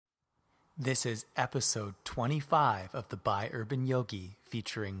This is episode 25 of the By Urban Yogi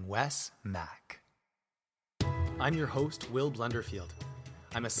featuring Wes Mack. I'm your host, Will Blunderfield.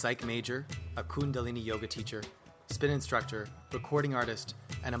 I'm a psych major, a Kundalini yoga teacher, spin instructor, recording artist,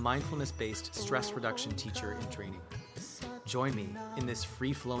 and a mindfulness-based stress reduction teacher in training. Join me in this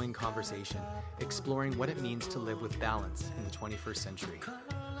free-flowing conversation, exploring what it means to live with balance in the 21st century.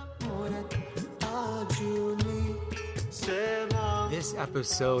 This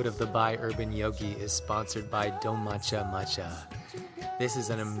episode of the By Urban Yogi is sponsored by Do Matcha Matcha. This is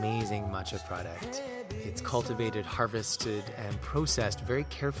an amazing matcha product. It's cultivated, harvested, and processed very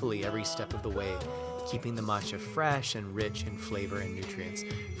carefully every step of the way, keeping the matcha fresh and rich in flavor and nutrients.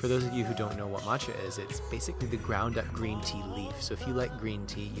 For those of you who don't know what matcha is, it's basically the ground up green tea leaf. So if you like green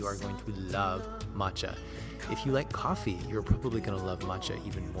tea, you are going to love matcha. If you like coffee, you're probably going to love matcha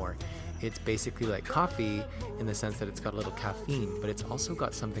even more. It's basically like coffee in the sense that it's got a little caffeine, but it's also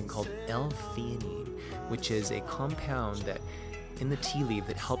got something called L-theanine, which is a compound that in the tea leaf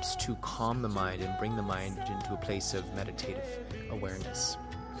that helps to calm the mind and bring the mind into a place of meditative awareness.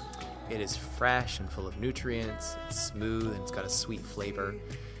 It is fresh and full of nutrients, it's smooth, and it's got a sweet flavor.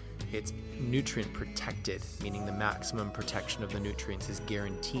 It's nutrient protected, meaning the maximum protection of the nutrients is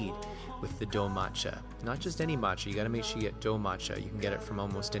guaranteed with the Do Matcha. Not just any matcha, you gotta make sure you get Do Matcha. You can get it from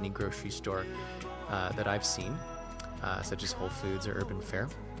almost any grocery store that I've seen, such as Whole Foods or Urban Fare.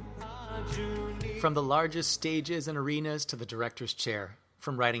 From the largest stages and arenas to the director's chair,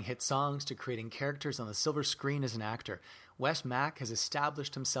 from writing hit songs to creating characters on the silver screen as an actor, Wes Mack has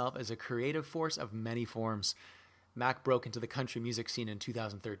established himself as a creative force of many forms. Mack broke into the country music scene in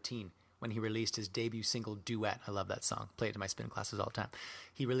 2013 when he released his debut single, Duet. I love that song. Play it in my spin classes all the time.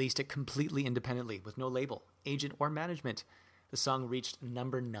 He released it completely independently with no label, agent, or management. The song reached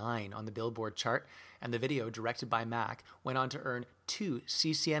number 9 on the Billboard chart, and the video, directed by Mack, went on to earn 2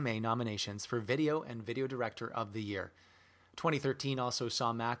 CCMA nominations for Video and Video Director of the Year. 2013 also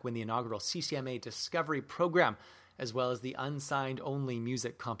saw Mack win the inaugural CCMA Discovery Program, as well as the unsigned-only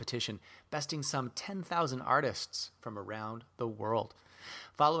music competition, besting some 10,000 artists from around the world.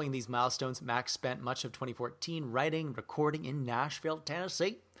 Following these milestones, Mack spent much of 2014 writing and recording in Nashville,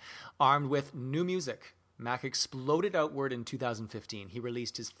 Tennessee. Armed with new music, Mack exploded outward in 2015. He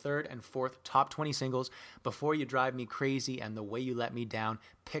released his 3rd and 4th top 20 singles, Before You Drive Me Crazy and The Way You Let Me Down,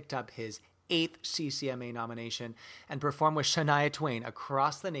 picked up his 8th CCMA nomination, and performed with Shania Twain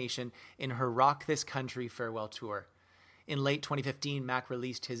across the nation in her Rock This Country farewell tour. In late 2015, Mack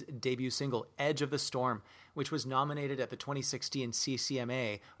released his debut single, Edge of the Storm, which was nominated at the 2016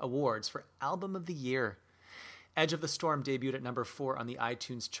 CCMA Awards for Album of the Year. Edge of the Storm debuted at number 4 on the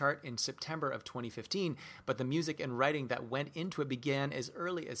iTunes chart in September of 2015, but the music and writing that went into it began as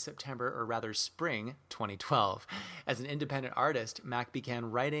early as September, or rather spring, 2012. As an independent artist, Mack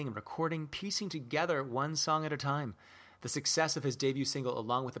began writing and recording, piecing together one song at a time. The success of his debut single,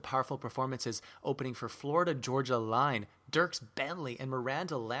 along with the powerful performances opening for Florida Georgia Line, Dierks Bentley, and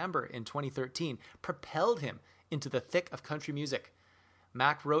Miranda Lambert in 2013, propelled him into the thick of country music.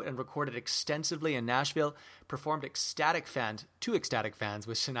 Mack wrote and recorded extensively in Nashville, performed two Ecstatic Fans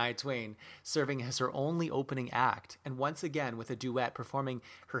with Shania Twain, serving as her only opening act, and once again with a duet performing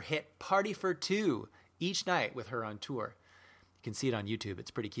her hit Party for Two each night with her on tour. You can see it on YouTube, it's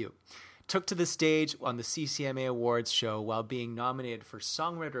pretty cute. Took to the stage on the CCMA Awards show while being nominated for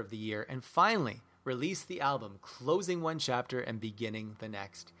Songwriter of the Year, and finally released the album, closing one chapter and beginning the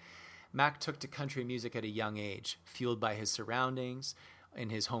next. Mack took to country music at a young age, fueled by his surroundings in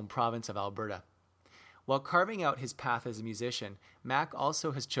his home province of Alberta. While carving out his path as a musician, Mack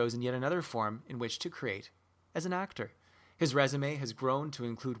also has chosen yet another form in which to create as an actor. His resume has grown to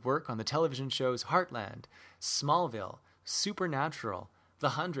include work on the television shows Heartland, Smallville, Supernatural, The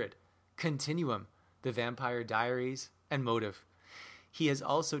 100, Continuum, The Vampire Diaries, and Motive. He has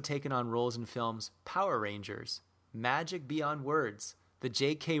also taken on roles in films Power Rangers, Magic Beyond Words, The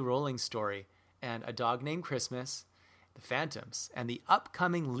J.K. Rowling Story, and A Dog Named Christmas, The Phantoms, and the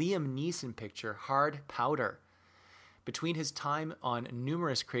upcoming Liam Neeson picture Hard Powder. Between his time on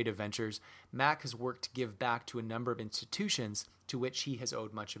numerous creative ventures, Mack has worked to give back to a number of institutions to which he has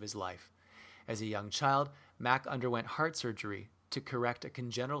owed much of his life. As a young child, Mack underwent heart surgery to correct a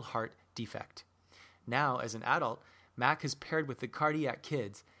congenital heart defect. Now, as an adult, Mack has paired with the Cardiac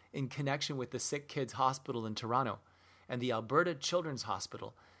Kids in connection with the Sick Kids Hospital in Toronto and the Alberta Children's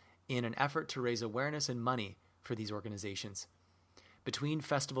Hospital in an effort to raise awareness and money for these organizations. Between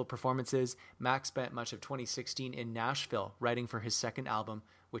festival performances, Mack spent much of 2016 in Nashville writing for his 2nd album,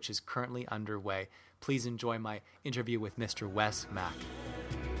 which is currently underway. Please enjoy my interview with Mr. Wes Mack.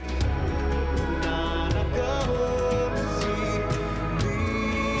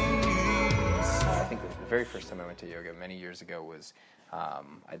 very first time I went to yoga many years ago was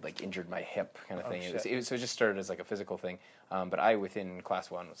I'd like injured my hip kind of thing. So it just started as like a physical thing. But I, within class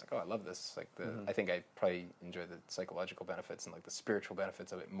 1, was like, oh, I love this. Like I think I probably enjoy the psychological benefits and like the spiritual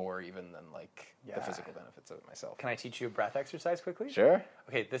benefits of it more even than like the physical benefits of it myself. Can I teach you a breath exercise quickly? Sure.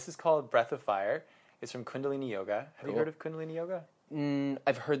 Okay, this is called Breath of Fire. It's from Kundalini Yoga. Have you heard of Kundalini Yoga?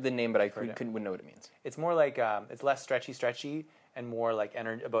 I've wheard the name, but I wouldn't know what it means. It's more like, it's less stretchy, and more like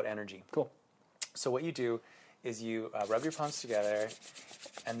about energy. Cool. So what you do is you rub your palms together,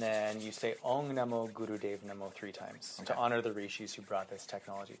 and then you say Ong Namo Gurudev Namo 3 times to honor the rishis who brought this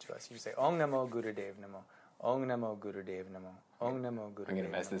technology to us. You say Ong Namo Gurudev Namo, Ong Namo Gurudev Namo, Ong Namo Gurudev Namo. I'm going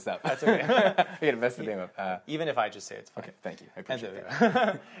to mess this up. That's okay. I'm going to mess the name up. Even if I just say it, it's fine. Okay, thank you. I appreciate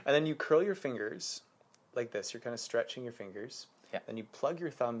that. And then you curl your fingers like this. You're kind of stretching your fingers. Yeah. Then you plug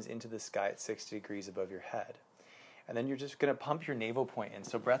your thumbs into the sky at 60 degrees above your head. And then you're just going to pump your navel point in.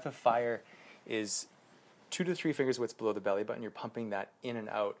 So Breath of Fire is 2 to 3 fingers widths below the belly button. You're pumping that in and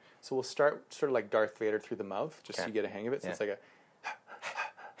out. So we'll start sort of like Darth Vader through the mouth, just so you get a hang of it. So it's like a...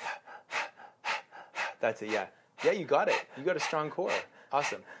 That's it, yeah. Yeah, you got it. You got a strong core.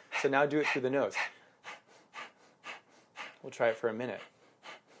 Awesome. So now do it through the nose. We'll try it for a minute.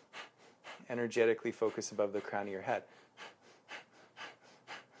 Energetically focus above the crown of your head.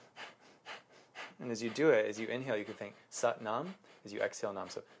 And as you do it, as you inhale, you can think Sat Nam. As you exhale, Nam.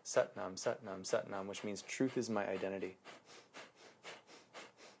 So Sat Nam, Sat Nam, Sat Nam, which means truth is my identity.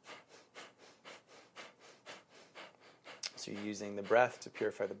 So you're using the breath to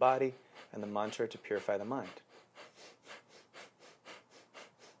purify the body and the mantra to purify the mind.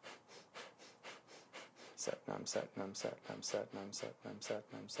 Sat Nam, Sat Nam, Sat Nam, Sat Nam, Sat Nam, Sat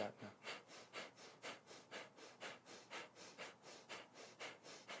Nam, Sat Nam.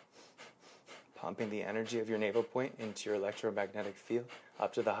 Pumping the energy of your navel point into your electromagnetic field,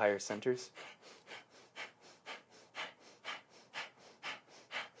 up to the higher centers.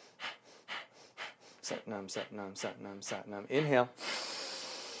 Sat Nam, Sat Nam, Sat Nam, Sat Nam. Inhale.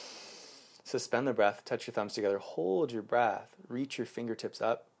 Suspend the breath, touch your thumbs together, hold your breath, reach your fingertips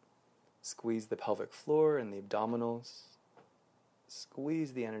up, squeeze the pelvic floor and the abdominals,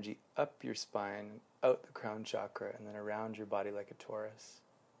 squeeze the energy up your spine, out the crown chakra, and then around your body like a torus.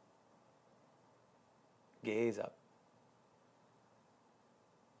 Gaze up.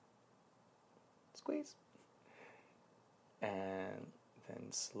 Squeeze. And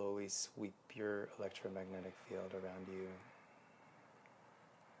then slowly sweep your electromagnetic field around you.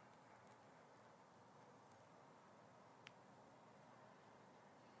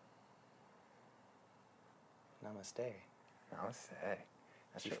 Namaste. Namaste.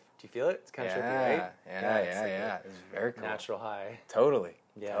 Do you feel it? It's kind of trippy, right? Yeah. It's very cool. Natural high. Totally.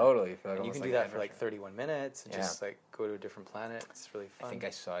 Yeah. Totally. And you can do that for like 31 minutes and just like go to a different planet. It's really fun. I think I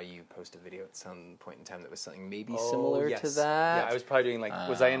saw you post a video at some point in time that was something maybe similar to that. Yeah, I was probably doing like,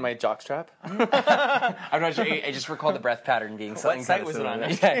 was I in my jockstrap? I'm not sure. I just recall the breath pattern being something. What site was it on?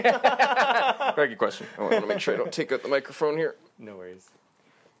 Very good question. I want to make sure I don't take out the microphone here. No worries.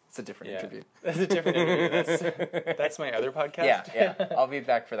 It's a different interview. That's a different interview. That's my other podcast. Yeah. I'll be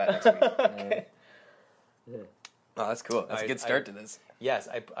back for that next week. Okay. Oh, that's cool. That's a good start to this. Yes,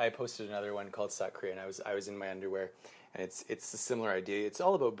 I posted another one called Sakriya, and I was in my underwear, and it's a similar idea. It's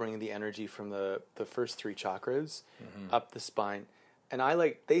all about bringing the energy from the first 3 chakras up the spine, and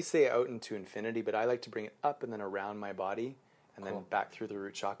they say out into infinity, but I like to bring it up and then around my body, and then back through the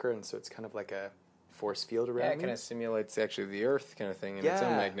root chakra, and so it's kind of like a force field around me. Yeah, it kind of simulates actually the Earth kind of thing in its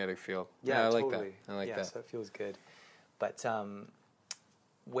own magnetic field. Yeah, I like totally. that. I like that. So it feels good. But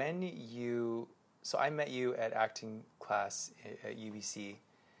so I met you at acting class at UBC,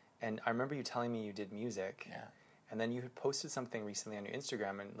 and I remember you telling me you did music. Yeah. And then you had posted something recently on your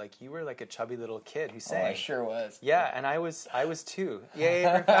Instagram, and like you were like a chubby little kid who sang. Oh, I sure was. Yeah, and I was too.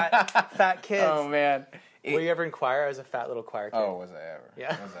 Yeah, fat kids. Oh man. Were you ever in choir? I was a fat little choir kid. Oh, was I ever?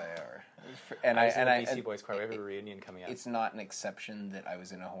 Yeah. Was I ever? And I was in the BC Boys choir. We have a reunion coming up. It's not an exception that I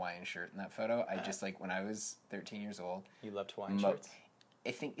was in a Hawaiian shirt in that photo. I just like when I was 13 years old. You loved Hawaiian shirts?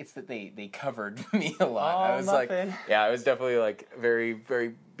 I think it's that they covered me a lot. Oh, I was muffin. Like, yeah, I was definitely like very,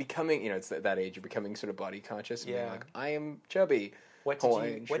 very becoming. You know, it's that age you're becoming sort of body conscious. And being like, I am chubby. What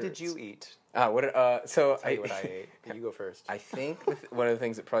did you eat? So I'll tell you what I ate. You go first. I think one of the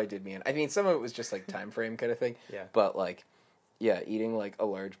things that probably did me in. I mean, some of it was just like time frame kind of thing. Yeah. But like. Yeah, eating like a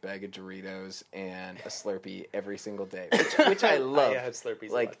large bag of Doritos and a Slurpee every single day, which I love. I had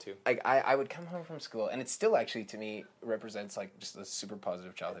Slurpees like, a lot too. Like I would come home from school, and it still actually to me represents like just a super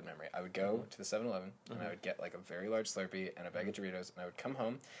positive childhood memory. I would go to the 7-Eleven and I would get like a very large Slurpee and a bag of Doritos, and I would come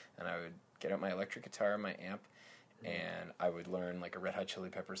home and I would get out my electric guitar and my amp, and I would learn like a Red Hot Chili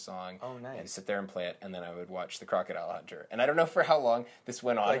Peppers song. Oh, nice. And sit there and play it, and then I would watch The Crocodile Hunter. And I don't know for how long this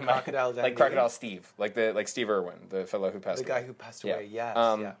went on. Like Crocodile like Crocodile Steve, like Steve Irwin, the fellow who passed away. The guy who passed away, yes.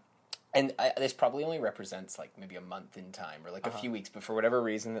 And this probably only represents like maybe a month in time or like a few weeks, but for whatever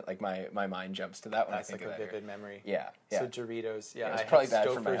reason, that like my mind jumps to that when I think like of a that. vivid memory. Yeah. So Doritos, it was I probably had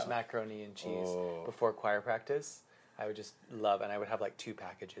bad for my Stouffer's health. macaroni and cheese before choir practice. I would just love, and I would have like 2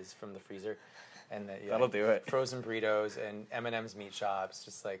 packages from the freezer, and that'll do it. Frozen burritos and M&M's meat chops,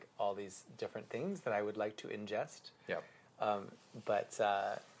 just like all these different things that I would like to ingest. Yep.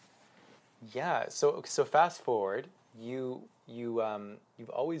 So fast forward, you've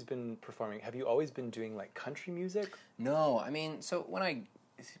always been performing. Have you always been doing like country music? No, I mean, so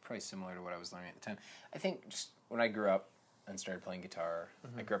it's probably similar to what I was learning at the time. I think just when I grew up and started playing guitar,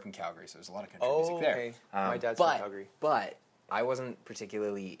 I grew up in Calgary, so there's a lot of country music there. Okay. My dad's from Calgary. But I wasn't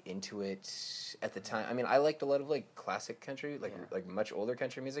particularly into it at the time. I mean, I liked a lot of like classic country, like much older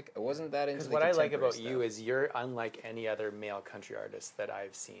country music. I wasn't that into. Because what I like about you is you're unlike any other male country artist that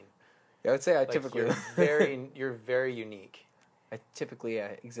I've seen. Yeah, I would say I typically you're very unique. I typically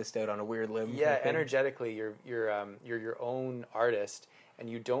exist out on a weird limb. Yeah, energetically, you're your own artist, and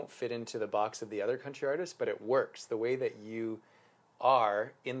you don't fit into the box of the other country artists, but it works. The way that you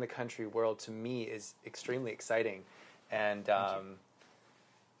are in the country world, to me, is extremely exciting, and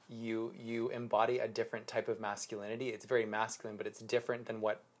you embody a different type of masculinity. It's very masculine, but it's different than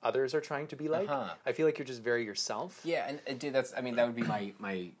what others are trying to be like. I feel like you're just very yourself. Yeah, and dude, that would be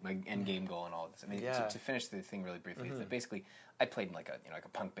my end game goal in all of this. I mean, to finish the thing really briefly, that basically I played in like a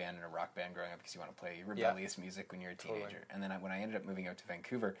punk band and a rock band growing up because you want to play rebellious music when you're a teenager. Totally. And then when I ended up moving out to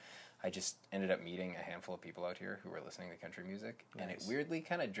Vancouver, I just ended up meeting a handful of people out here who were listening to country music, and it weirdly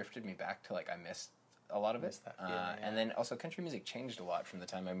kind of drifted me back to like I missed a lot of it. And then also country music changed a lot from the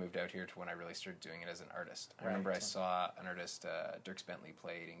time I moved out here to when I really started doing it as an artist. I remember I saw an artist, Dierks Bentley,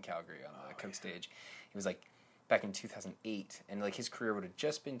 played in Calgary on the Coke stage. He was like back in 2008, and like his career would have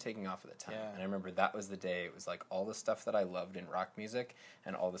just been taking off at the time. And I remember that was the day. It was like all the stuff that I loved in rock music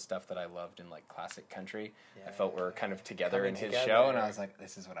and all the stuff that I loved in like classic country. I felt were kind of together in his show, and I was like,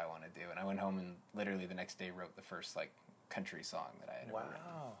 this is what I want to do. And I went home and literally the next day wrote the first like country song that I had ever written.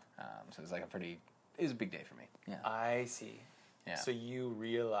 So it was like it was a big day for me. Yeah. I see. Yeah. So you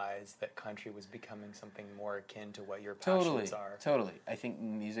realized that country was becoming something more akin to what your passions are. Totally. I think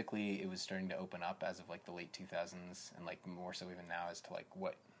musically it was starting to open up as of like the late 2000s, and like more so even now as to like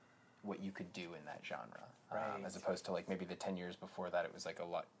what you could do in that genre. As opposed to like maybe the 10 years before that, it was like a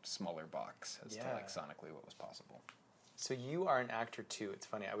lot smaller box as to like sonically what was possible. So you are an actor too. It's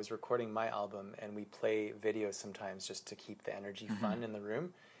funny. I was recording my album, and we play videos sometimes just to keep the energy fun in the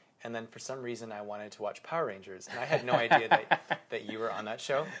room. And then for some reason I wanted to watch Power Rangers, and I had no idea that you were on that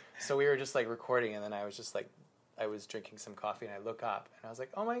show. So we were just like recording, and then I was just like, I was drinking some coffee, and I look up, and I was like,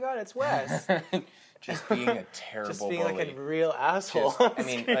 oh my God, it's Wes. Just being a terrible just being bully. Like a real asshole. I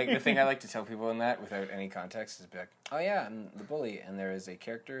mean, like the thing I like to tell people in that without any context is be like, oh yeah, I'm the bully, and there is a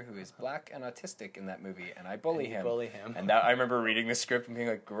character who is black and autistic in that movie, and I bully him. And that, I remember reading the script and being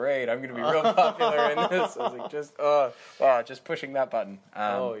like, great, I'm going to be real popular in this. I was like, just pushing that button.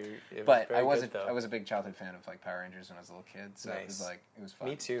 But I was a big childhood fan of like Power Rangers when I was a little kid, so it was like, it was fun.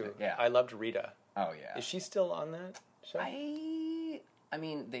 Me too. Yeah. I loved Rita. Oh yeah. Is she still on that show? I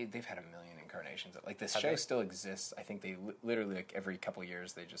mean, they've had a million incarnations. Like this show still exists. I think they literally like every couple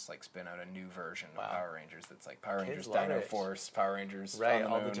years they just like spin out a new version of Power Rangers. That's like Power Rangers Dino Force, Power Rangers on the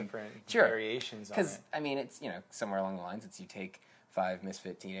all moon. the different variations on it. Because I mean, it's somewhere along the lines, it's you take 5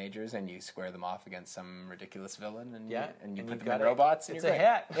 misfit teenagers and you square them off against some ridiculous villain, and you put them in robots. And it's a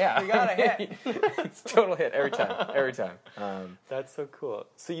hit. Yeah, you got a hit. It's a total hit every time. That's so cool.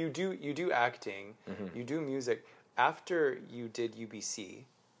 So you do acting, you do music. After you did UBC,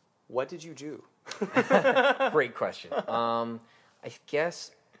 what did you do? Great question. I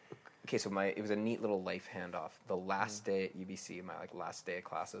guess. Okay, so it was a neat little life handoff. The last day at UBC, my last day of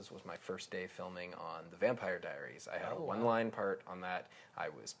classes, was my first day filming on The Vampire Diaries. I had a one-line part on that. I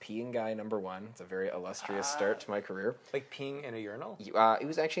was peeing guy number 1. It's a very illustrious start to my career. Like peeing in a urinal? It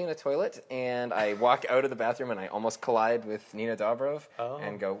was actually in a toilet, and I walk out of the bathroom and I almost collide with Nina Dobrov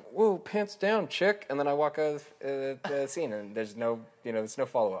and go, "Whoa, pants down, chick!" And then I walk out of the scene, and there's no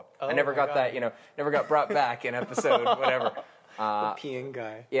follow-up. I never got that, never got brought back in episode whatever. The peeing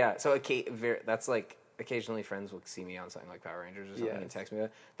guy. Yeah, so that's like occasionally friends will see me on something like Power Rangers or something and text me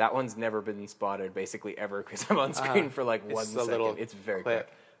that one's never been spotted basically ever because I'm on screen for like 1 second. It's very quick.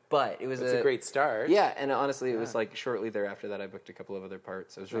 But it's a great start. Yeah, and honestly, it was like shortly thereafter that I booked a couple of other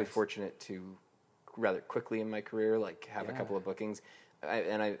parts. I was really fortunate to rather quickly in my career like have a couple of bookings.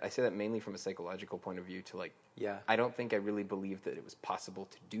 I say that mainly from a psychological point of view to like, I don't think I really believed that it was possible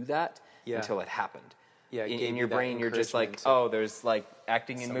to do that until it happened. Yeah, in your brain, you're just like, oh, there's like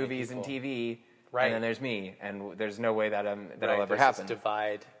acting in movies and TV, and then there's me, and there's no way that'll ever happen. This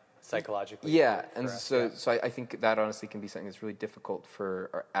divide psychologically. Yeah, and so I think that honestly can be something that's really difficult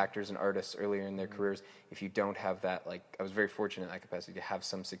for actors and artists earlier in their careers if you don't have that. Like, I was very fortunate in that capacity to have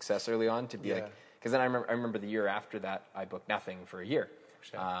some success early on to be like, because then I remember the year after that I booked nothing for a year.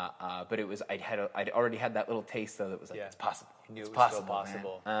 Sure. But it was I'd already had that little taste though that was like it's possible. You knew it's it was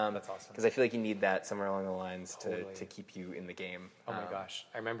possible. possible. That's awesome. Because I feel like you need that somewhere along the lines to keep you in the game. Oh my gosh!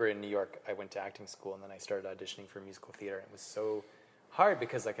 I remember in New York, I went to acting school and then I started auditioning for musical theater. It was so hard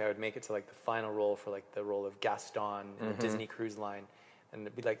because like I would make it to like the final role for like the role of Gaston in the Disney Cruise Line, and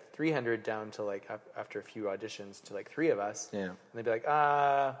it'd be like 300 down to like after a few auditions to like 3 of us. Yeah, and they'd be like,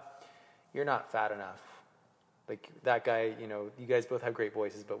 you're not fat enough. Like that guy, you know, you guys both have great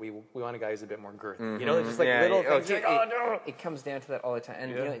voices, but we want a guy who's a bit more girthy. You know, it's just like little things. Like, no! It comes down to that all the time,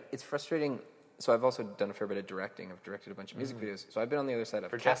 and you know, it's frustrating. So I've also done a fair bit of directing. I've directed a bunch of music videos. So I've been on the other side of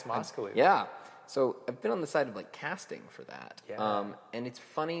for Jess Moskowitz. Yeah. So I've been on the side of like casting for that. Yeah. And it's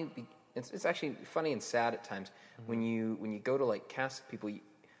funny. It's actually funny and sad at times when you go to like cast people.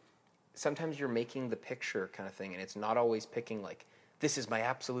 Sometimes you're making the picture kind of thing, and it's not always picking like, this is my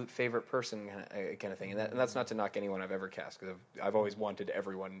absolute favorite person kind of thing. And that's not to knock anyone I've ever cast, because I've always wanted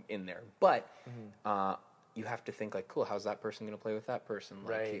everyone in there. But you have to think like, cool, how's that person going to play with that person?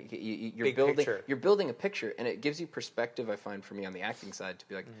 Like, right. You're building a picture, and it gives you perspective, I find, for me on the acting side, to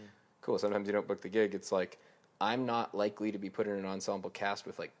be like, cool, sometimes you don't book the gig. It's like, I'm not likely to be put in an ensemble cast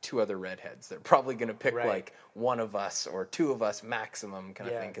with like 2 other redheads. They're probably going to pick like 1 of us or 2 of us maximum kind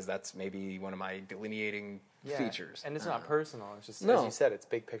of thing, because that's maybe one of my delineating features. And it's not personal. It's just, as you said, it's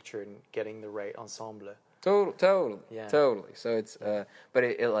big picture and getting the right ensemble. Totally. So it's, but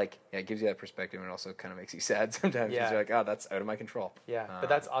it like, it gives you that perspective, and it also kind of makes you sad sometimes, because you're like, oh, that's out of my control. Yeah, but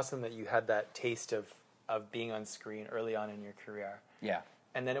that's awesome that you had that taste of being on screen early on in your career. Yeah.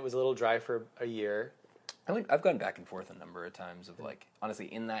 And then it was a little dry for a year. I've gone back and forth a number of times of like, honestly,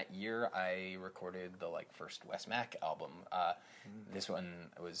 in that year I recorded the like first Wes Mack album. This one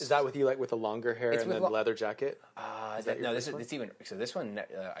was... Is that with you like with the longer hair and the leather jacket? This one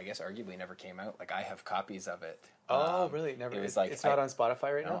I guess arguably never came out. Like, I have copies of it. Oh, really? Never. It was like, it's not on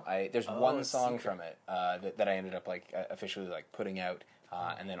Spotify right now? There's one song from it that I ended up like officially like putting out.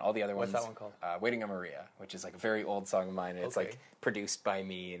 And then all the other ones. What's that one called? Waiting on Maria, which is like a very old song of mine. And it's like produced by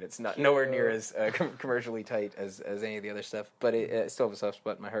me, and it's nowhere near as commercially tight as any of the other stuff. But it still has a soft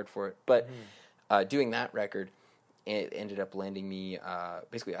spot in my heart for it. But doing that record, it ended up landing me.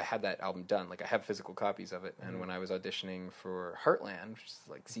 Basically, I had that album done. Like, I have physical copies of it. And when I was auditioning for Heartland, which is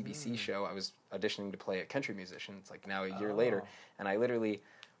like CBC show, I was auditioning to play a country musician. It's like now a year later, and I literally.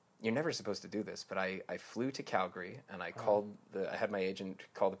 You're never supposed to do this, but I flew to Calgary, and I had my agent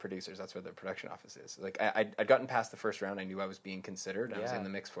call the producers. That's where the production office is. Like, I'd gotten past the first round. I knew I was being considered. I was in the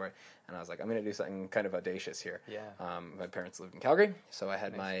mix for it. And I was like, I'm going to do something kind of audacious here. Yeah. My parents lived in Calgary, so I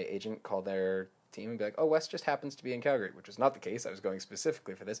had my agent call their team and be like, oh, Wes just happens to be in Calgary, which was not the case. I was going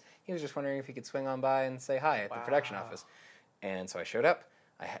specifically for this. He was just wondering if he could swing on by and say hi at the production office. And so I showed up.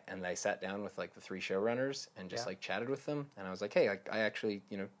 I sat down with like the 3 showrunners and just like chatted with them. And I was like, hey, I actually,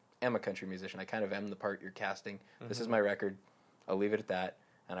 am a country musician. I kind of am the part you're casting. This is my record. I'll leave it at that.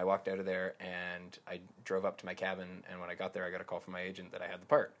 And I walked out of there, and I drove up to my cabin, and when I got there, I got a call from my agent that I had the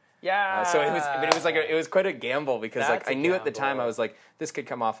part. Yeah. So it was quite a gamble, because like I knew at the time, I was like, this could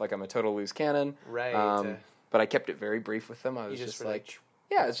come off like I'm a total loose cannon. Right. But I kept it very brief with them. I was just like,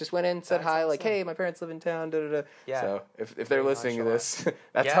 I just went in, said hi, like, hey, my parents live in town, da-da-da. Yeah. So if they're listening to this,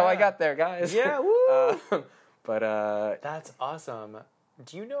 that's how I got there, guys. Yeah, woo! That's awesome.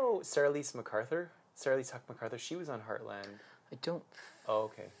 Do you know Sarah Lise MacArthur? Sarah Lise MacArthur? She was on Heartland. I don't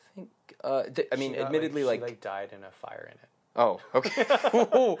think... admittedly, she died in a fire in it. Oh, okay.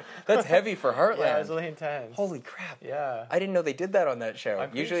 Ooh, that's heavy for Heartland. Yeah, it was really intense. Holy crap. Yeah. I didn't know they did that on that show.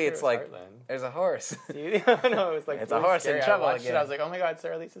 Usually it's like, Heartland. There's a horse. No, it was like... It's a horse in trouble again. I was like, oh my god,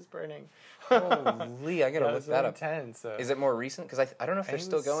 Sarah Lise is burning. Holy, I gotta look that up. Intense. Is it more recent? Because I don't know if they're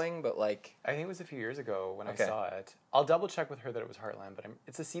still going, but like... I think it was a few years ago when I saw it. I'll double check with her that it was Heartland, but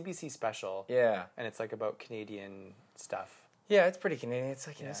it's a CBC special. Yeah. And it's like about Canadian stuff. Yeah, it's pretty Canadian. It's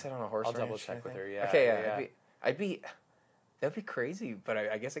like, sit on a horse. I'll double check with her, yeah. Okay, that'd be crazy, but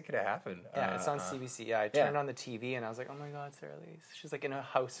I guess it could have happened. Yeah, it's on CBC. Yeah, I turned on the TV, and I was like, oh my god, Sarah Lise. She's like in a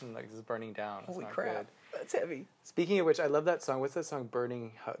house and like is burning down. Holy crap. Good. That's heavy. Speaking of which, I love that song. What's that song?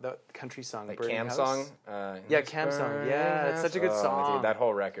 That country song. Like Burning Cam House? song. Cam song. Yeah, it's such a good song. Dude, that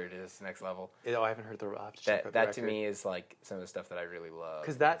whole record is next level. I haven't heard I'll have to check out the That record. to me is like some of the stuff that I really love.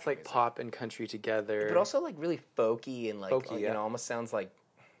 Because that's like pop and country together. But also like really folky and like, folky, you know, almost sounds like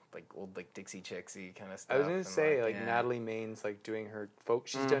old like Dixie Chicksy kind of stuff. I was gonna say like Natalie Main's like doing her folk.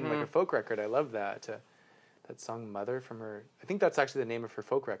 She's done like a folk record. I love that. That song "Mother" from her. I think that's actually the name of her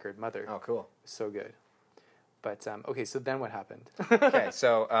folk record, "Mother." Oh, cool. So good. But okay, so then what happened? Okay,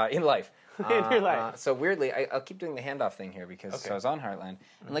 so in life. In your life. So weirdly, I'll keep doing the handoff thing here because so I was on Heartland,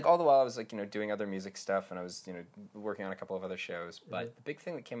 and like all the while I was like, you know, doing other music stuff, and I was, you know, working on a couple of other shows. But the big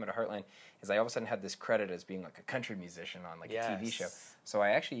thing that came out of Heartland is I all of a sudden had this credit as being like a country musician on like a TV show. So I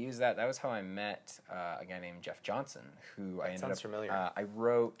actually used that. That was how I met a guy named Jeff Johnson, who I ended up. Sounds familiar. I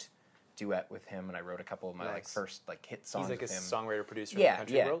wrote duet with him, and I wrote a couple of my like first like hit songs. He's like a songwriter producer in the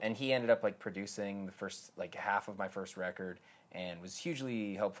country world. And he ended up like producing the first like half of my first record, and was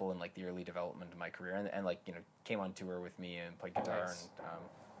hugely helpful in like the early development of my career, and like, you know, came on tour with me and played guitar. And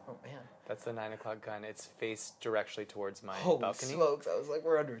oh man, that's the 9 o'clock gun. It's faced directly towards my balcony. Smokes! I was like,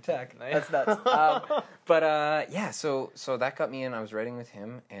 we're under attack. That's nuts. So that got me in. I was writing with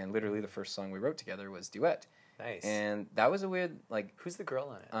him, and literally the first song we wrote together was Duet. Nice. And that was a weird, like... Who's the girl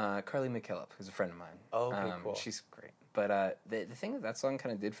on it? Carly McKillop, who's a friend of mine. Oh, okay, cool. She's great. But the thing that song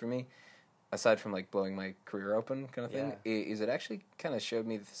kind of did for me, aside from, like, blowing my career open kind of thing, is it actually kind of showed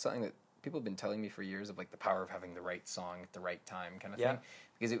me something that people have been telling me for years of, like, the power of having the right song at the right time kind of thing.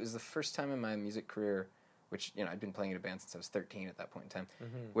 Because it was the first time in my music career, which, you know, I'd been playing in a band since I was 13 at that point in time,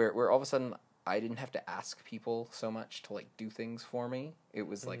 where all of a sudden... I didn't have to ask people so much to, like, do things for me. It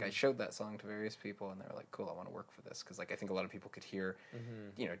was, like, I showed that song to various people, and they were like, cool, I want to work for this. Because, like, I think a lot of people could hear,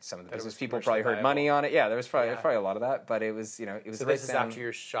 you know, some of the business people probably heard money on it. Yeah, there was probably a lot of that. But it was, you know, it was the right sound. So this is after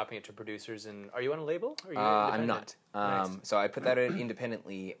you're shopping it to producers. And are you on a label? Or are you independent? I'm not. So I put that out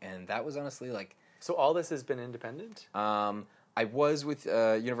independently, and that was honestly, like... So all this has been independent? I was with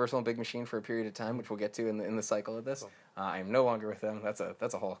Universal and Big Machine for a period of time, which we'll get to in the cycle of this. Cool. I am no longer with them. That's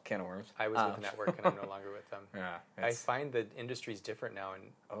a whole can of worms. I was with the network, and I'm no longer with them. Yeah, I find the industry's different now,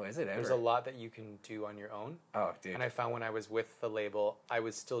 and is it ever? There's a lot that you can do on your own. Oh, dude! And I found when I was with the label, I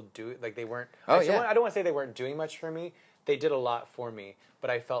was still like they weren't. I don't want to say they weren't doing much for me. They did a lot for me,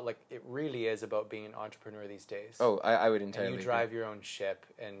 but I felt like it really is about being an entrepreneur these days. Oh, I would entirely. And you drive your own ship,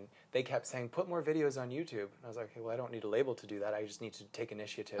 and they kept saying, "Put more videos on YouTube." And I was like, "Okay, well, I don't need a label to do that. I just need to take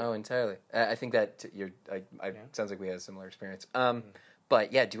initiative." Oh, entirely. I think that sounds like we had a similar experience.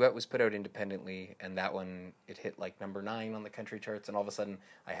 But yeah, Duet was put out independently, and that one, it hit like number 9 on the country charts, and all of a sudden,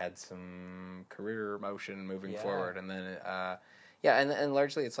 I had some career motion moving forward, and then. And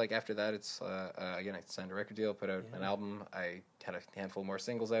largely it's like after that, it's again, I signed a record deal, put out an album. I had a handful more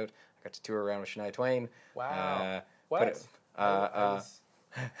singles out. I got to tour around with Shania Twain. Wow. What?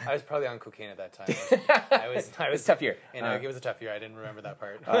 I was probably on cocaine at that time. It was a tough year. It was a tough year. I didn't remember that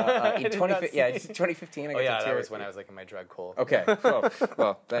part. In 2015, I got to tour. That was when I was like in my drug hole. Okay.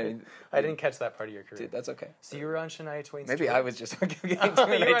 Well, I didn't catch that part of your career. Dude, that's okay. So you were on Shania Twain's tour? Maybe I was just on cocaine.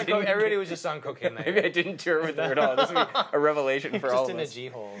 Everybody was just on cocaine. Maybe I didn't tour with her at all. This would be a revelation for all of us. Just in a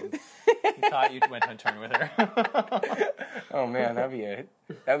G-hole. You thought you went on tour with her. Oh man,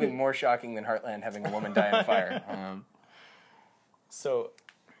 that'd be more shocking than Heartland having a woman die in a fire. So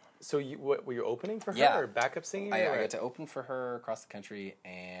were you opening for her or backup singing? I got to open for her across the country,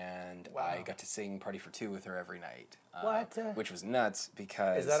 and I got to sing Party for Two with her every night. Which was nuts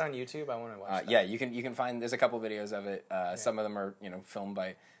because... Is that on YouTube? I want to watch that. Yeah, you can find... There's a couple videos of it. Some of them are, filmed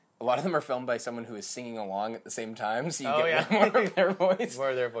by... A lot of them are filmed by someone who is singing along at the same time, so you get more of their voice.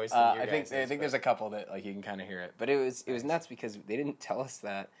 More of their voice than your guys'. I think there's a couple that like you can kind of hear it. But it was nuts because they didn't tell us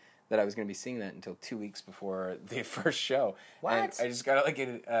that I was going to be singing that until 2 weeks before the first show. What? And I just got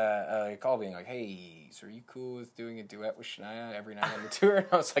a call being like, "Hey, so are you cool with doing a duet with Shania every night on the tour?" And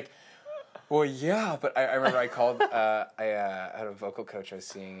I was like, "Well, yeah." But I remember I called. I had a vocal coach I was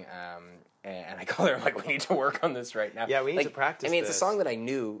seeing, and I called her. I'm like, "We need to work on this right now." Yeah, we need to practice. I mean, it's a song that I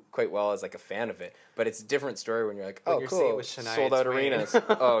knew quite well as like a fan of it, but it's a different story when you're like, "Oh, cool, with Shania, sold out arenas."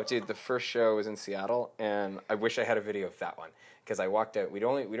 Oh, dude, the first show was in Seattle, and I wish I had a video of that one. Because I walked out, we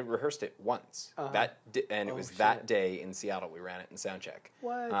rehearsed it once. It was that day in Seattle. We ran it in soundcheck.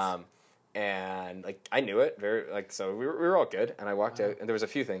 What? And like I knew it so we were all good. And I walked out, and there was a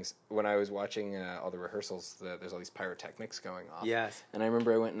few things when I was watching all the rehearsals. There's all these pyrotechnics going off. Yes. And I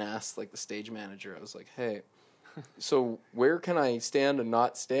remember I went and asked like the stage manager. I was like, "Hey, so where can I stand and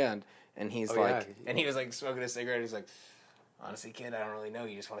not stand?" And he's and he was like smoking a cigarette. He's like, "Honestly, kid, I don't really know.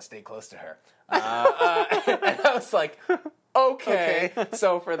 You just want to stay close to her." And I was like, okay.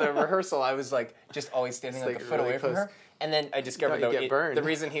 So for the rehearsal, I was like just always standing like a foot away from her. And then I discovered the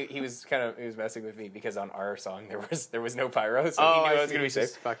reason he was messing with me because on our song there was no pyro, so he knew I was going to be safe.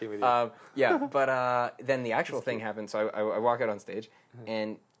 Just fucking with you. But then the actual thing happened. So I walk out on stage,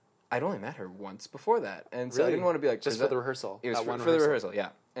 and I'd only met her once before that, and so I didn't want to be like just for the rehearsal. It was for the rehearsal, yeah.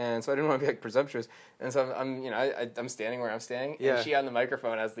 And so I didn't want to be like presumptuous, and so I'm standing where I'm standing, and she on the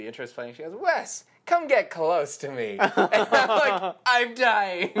microphone as the intro's playing, she goes, "Wes, come get close to me." And I'm like, I'm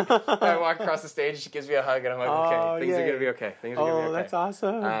dying. I walk across the stage, she gives me a hug, and I'm like, okay, things are gonna be okay. Things are gonna be okay. That's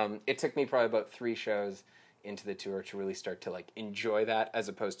awesome. It took me probably about 3 shows into the tour to really start to like enjoy that, as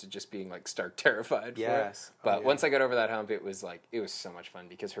opposed to just being like stark terrified for it. But once I got over that hump, it was so much fun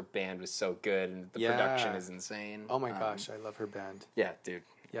because her band was so good and the production is insane. Oh my gosh, I love her band. Yeah, dude.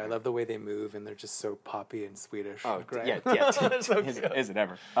 Yeah, I love the way they move, and they're just so poppy and Swedish. Oh, right? yeah. So is it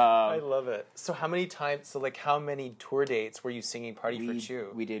ever? I love it. So how many tour dates were you singing Party for Two?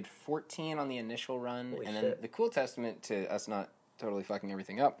 We did 14 on the initial run, then the cool testament to us not totally fucking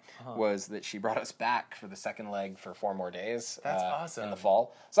everything up was that she brought us back for the second leg for 4 more days. That's awesome. In the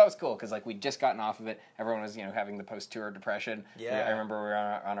fall. So that was cool, because like we'd just gotten off of it. Everyone was having the post-tour depression. Yeah. I remember we were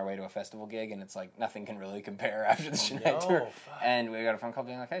on our way to a festival gig, and it's like nothing can really compare after the Shania tour. Fuck. And we got a phone call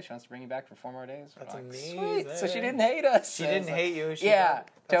being like, hey, she wants to bring you back for 4 more days. That's like, amazing. Sweet. So she didn't hate us. She didn't hate you.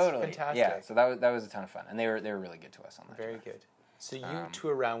 Totally. Fantastic. Yeah, so that was a ton of fun. And they were really good to us on that. Very tour. good. So you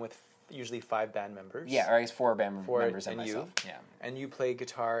tour around with usually 5 band members. Yeah, or I guess 4 band members and myself. Yeah. And you play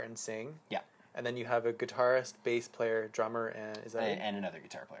guitar and sing. Yeah. And then you have a guitarist, bass player, drummer, and is that and another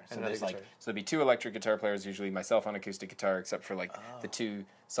guitar player. So another so there'd be 2 electric guitar players, usually myself on acoustic guitar, except for like the 2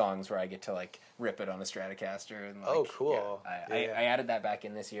 songs where I get to like rip it on a Stratocaster and like, cool. Yeah, I added that back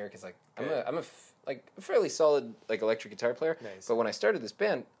in this year because like I'm a fairly solid like electric guitar player. Nice. But when I started this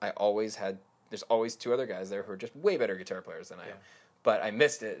band, there's always 2 other guys there who are just way better guitar players than I am. But I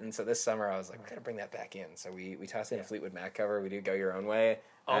missed it, and so this summer I was like, we gotta bring that back in. So we tossed in a Fleetwood Mac cover. We do "Go Your Own Way."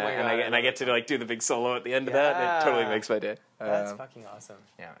 Oh my god! And I get to like do the big solo at the end of that. And it totally makes my day. That's fucking awesome.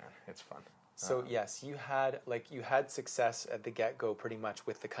 Yeah, it's fun. So yes, you had success at the get-go pretty much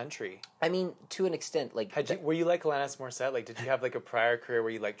with the country. I mean, to an extent, like were you like Alanis Morissette? Like, did you have like a prior career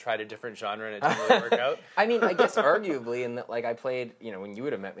where you like tried a different genre and it didn't really work out? I mean, I guess arguably, in that like I played, when you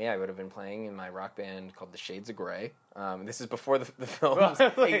would have met me, I would have been playing in my rock band called the Shades of Grey. This is before the films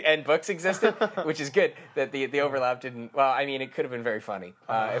and books existed, which is good that the overlap didn't. Well, I mean, it could have been very funny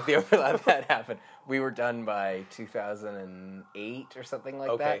if the overlap had happened. We were done by 2008 or something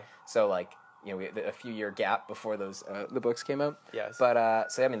like that. So like. We had a few year gap before those the books came out. Yes.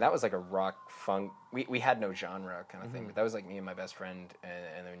 But so I mean that was like a rock funk. We had no genre kind of thing, but that was like me and my best friend.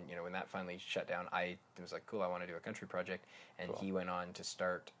 And then when that finally shut down, I was like, cool, I want to do a country project. And he went on to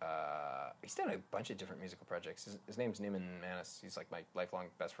start. He's done a bunch of different musical projects. His name's Neiman Manis. He's like my lifelong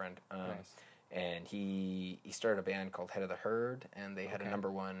best friend. Nice. And he started a band called Head of the Herd, and they had a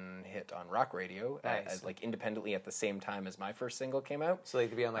 #1 hit on rock radio, like independently at the same time as my first single came out. So they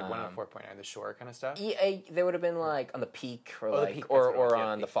could be on like 104.9 The Shore kind of stuff. Yeah, they would have been like on the Peak or the like Peak, or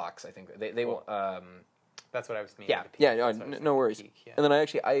on the Fox. I think they cool. That's what I was meaning. Yeah, the Peak. yeah, no worries. Peak, yeah. And then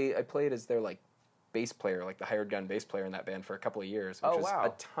I played as their like bass player, like the hired gun bass player in that band for a couple of years, which was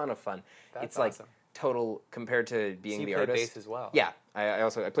a ton of fun. That's it's like awesome. Total compared to being so you the play artist. bass as well. Yeah, I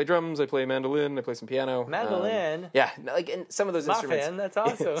also play drums, I play mandolin, I play some piano. Mandolin. Yeah, like and some of those instruments. That's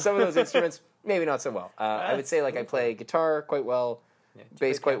awesome. Some of those instruments maybe not so well. I would say like I play guitar quite well,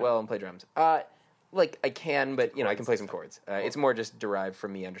 bass quite well, and play drums. Like I can, but I can play some chords. It's more just derived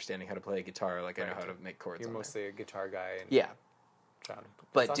from me understanding how to play a guitar. Like I know how to make chords. You're mostly a guitar guy. And yeah,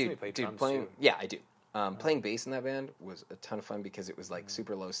 but awesome dude, playing. Too. Yeah, I do. Playing bass in that band was a ton of fun because it was like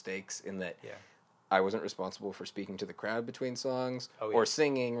super low stakes in that. Yeah. I wasn't responsible for speaking to the crowd between songs or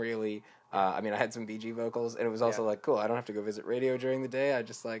singing, really. I mean, I had some BG vocals, and it was also like, cool, I don't have to go visit radio during the day. I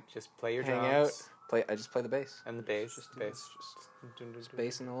just play your hang drums. I just play the bass. And the bass. Just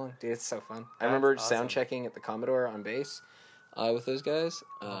bassing along. Dude, it's so fun. I remember sound checking at the Commodore on bass with those guys.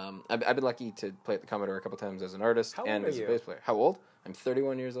 I've been lucky to play at the Commodore a couple times as an artist and as a bass player. How old? I'm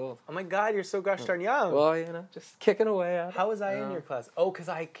 31 years old. Oh my god, you're so gosh darn young. Well, just kicking away at it. How was I in your class? Oh, because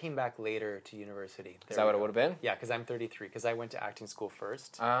I came back later to university. Is that what it would have been? Yeah, because I'm 33. Because I went to acting school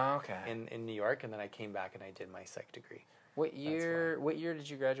first. Oh, okay. In New York, and then I came back and I did my psych degree. What year did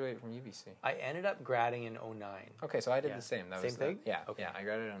you graduate from UBC? I ended up graduating in 2009. Okay, so I did the same. Same thing? Yeah, okay. Yeah, I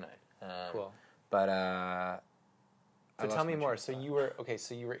graduated in 2009. Cool. But so tell me more. So you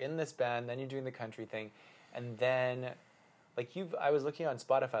were in this band, then you're doing the country thing, and then I was looking on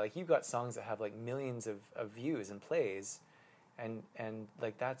Spotify, like you've got songs that have like millions of views and plays, and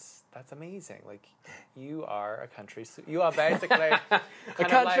like that's amazing. Like you are you are basically a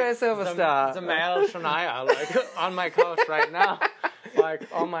country superstar. The male Shania, like on my couch right now. Like,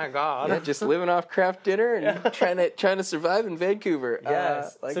 oh my God. Yeah, just living off craft dinner and trying to survive in Vancouver.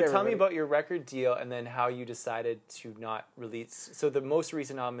 Yes. Like so tell me about your record deal and then how you decided to not release. So the most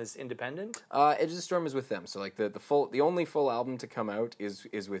recent album is independent? Edge of the Storm is with them. So like the only full album to come out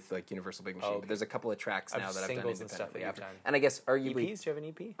is with like Universal Big Machine. Oh, okay. But there's a couple of tracks now that I've done independently. And I guess arguably EPs? Do you have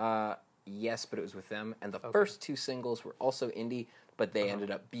an EP? Yes, but it was with them. And the first two singles were also indie, but they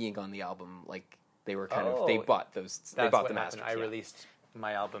ended up being on the album. Like they were kind of they bought those. They bought the masters. I released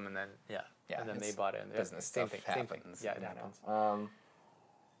my album and then and then they bought it. And business same stuff thing. happens. Yeah, it happens.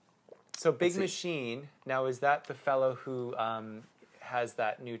 So Big Machine. Now is that the fellow who has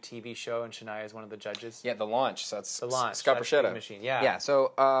that new TV show and Shania is one of the judges? Yeah, The Launch. So that's The Launch. Scott Bruschetto. Big Machine. Yeah. Yeah.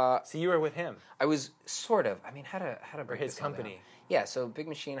 So so you were with him. I was sort of. I mean, how to or his company. Yeah, so Big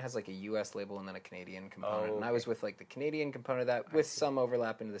Machine has like a U.S. label and then a Canadian component, and I was with like the Canadian component of that with some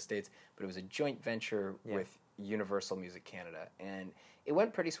overlap into the States, but it was a joint venture with Universal Music Canada, and it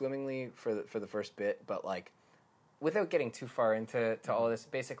went pretty swimmingly for the first bit, but like without getting too far into all of this,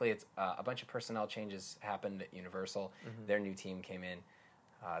 basically it's a bunch of personnel changes happened at Universal. Their new team came in.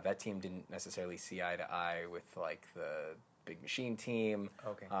 That team didn't necessarily see eye to eye with like the Big Machine team.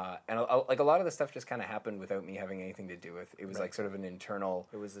 Okay. And like a lot of the stuff just kind of happened without me having anything to do with. It was like sort of an internal.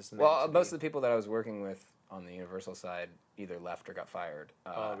 It was this. Well, most of the people that I was working with on the Universal side either left or got fired.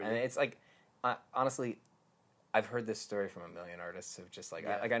 Really? And it's like, honestly, I've heard this story from a million artists of just like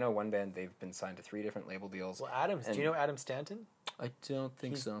I know one band, they've been signed to 3 different label deals. Well, do you know Adam Stanton? I don't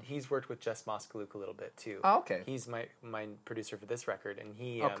think so. He's worked with Jess Moskaluk a little bit too. Oh, okay. He's my producer for this record, and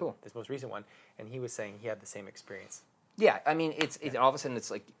he cool. This most recent one, and he was saying he had the same experience. Yeah, I mean, it's all of a sudden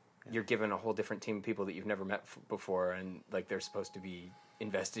it's like you're given a whole different team of people that you've never met before, and like they're supposed to be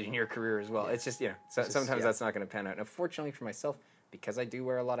invested in your career as well. Yeah. It's just sometimes that's not going to pan out. And unfortunately for myself, because I do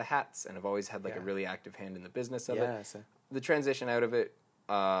wear a lot of hats and I've always had like a really active hand in the business of it, the transition out of it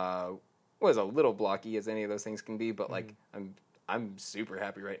was a little blocky as any of those things can be. But like I'm super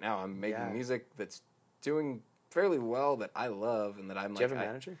happy right now. I'm making music that's doing fairly well that I love and that I'm do you have a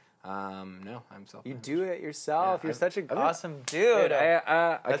manager? No, I'm self. You do it yourself. Yeah, You're such an awesome dude.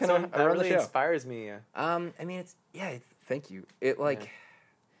 That really inspires me. I mean, thank you. It like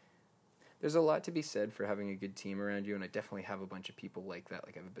there's a lot to be said for having a good team around you, and I definitely have a bunch of people like that.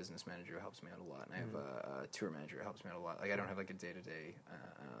 Like I have a business manager who helps me out a lot, and I have a tour manager who helps me out a lot. Like I don't have like a day-to-day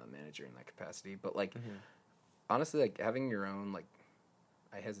manager in that capacity, but like honestly, like having your own like.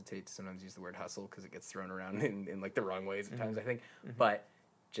 I hesitate to sometimes use the word hustle because it gets thrown around in like the wrong ways at times, I think. But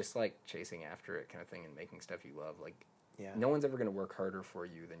just like chasing after it kind of thing and making stuff you love, like no one's ever going to work harder for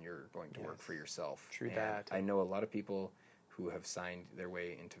you than you're going to work for yourself. True and that. I know a lot of people who have signed their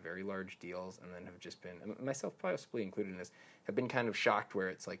way into very large deals and then have just been, myself possibly included in this, have been kind of shocked where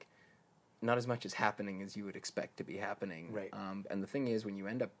it's like not as much is happening as you would expect to be happening. Right. And the thing is, when you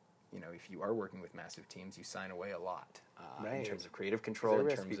end up, if you are working with massive teams, you sign away a lot in terms of creative control,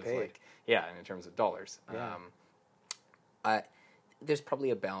 in terms of and in terms of dollars. Yeah. There's probably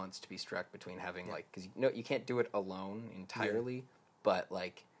a balance to be struck between having because you can't do it alone entirely, but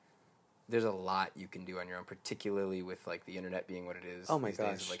like there's a lot you can do on your own, particularly with like the internet being what it is. Oh my these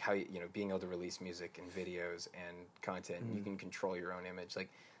gosh! Days, like how being able to release music and videos and content, and you can control your own image. Like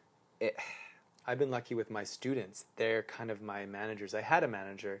it. I've been lucky with my students. They're kind of my managers. I had a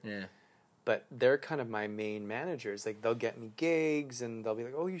manager, but they're kind of my main managers. Like they'll get me gigs, and they'll be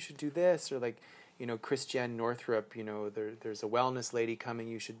like, "Oh, you should do this," or like, Christiane Northrup. There's a wellness lady coming.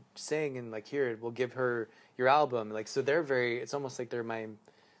 You should sing, and like here, we'll give her your album. Like so, they're very. It's almost like they're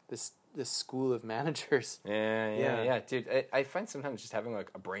this school of managers. Yeah, dude. I find sometimes just having like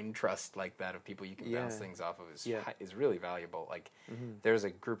a brain trust like that of people you can bounce things off of is really valuable. Like there's a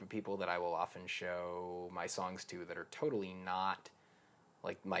group of people that I will often show my songs to that are totally not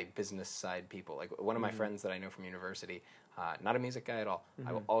like my business side people. Like one of my friends that I know from university, not a music guy at all.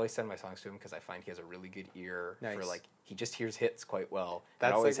 I will always send my songs to him because I find he has a really good ear for like he just hears hits quite well.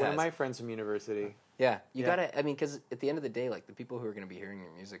 That's like one of my friends from university. Yeah, you gotta. I mean, because at the end of the day, like the people who are going to be hearing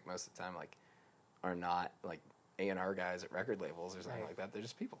your music most of the time, like, are not like A&R guys at record labels or something like that. They're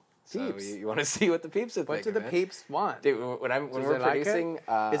just people. Peeps. So you want to see what the peeps are thinking. What do the peeps want? Dude, when we're producing,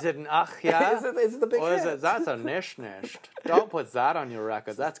 is it an ach yeah? is it the big? Or is it that's a nish? Don't put that on your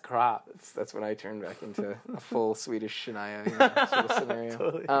record. That's crap. That's when I turn back into a full Swedish Shania sort of scenario.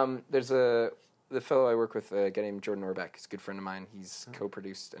 Totally. There's the fellow I work with, a guy named Jordan Orbeck. He's a good friend of mine. He's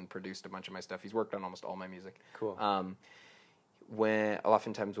co-produced and produced a bunch of my stuff. He's worked on almost all my music. Cool.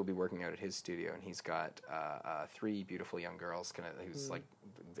 oftentimes we'll be working out at his studio, and he's got 3 beautiful young girls, who's like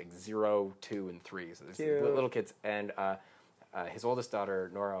 0, 2, and 3, so there's little kids, and his oldest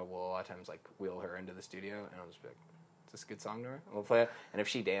daughter Nora will a lot of times like wheel her into the studio, and I'll just be like, "Is this a good song, Nora?" And we'll play it, and if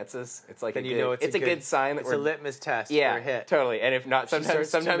she dances, it's like it's a good sign that it's a litmus test for a hit. Totally. And if not,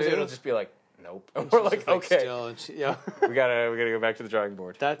 sometimes it'll just be like, nope, and we're like, okay, still, and we gotta go back to the drawing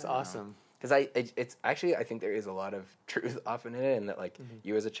board. That's awesome. Because I think there is a lot of truth often in it, and that like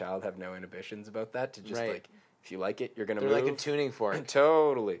you as a child have no inhibitions about that. To just like, if you like it, you're gonna move. They're like a tuning fork.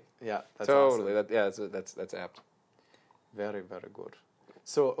 Totally. Yeah. That's totally. Awesome. That's apt. Very, very good.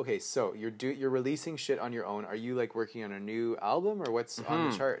 So you're releasing shit on your own. Are you like working on a new album, or what's on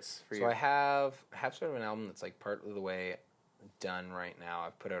the charts for you? So I have sort of an album that's like part of the way done right now.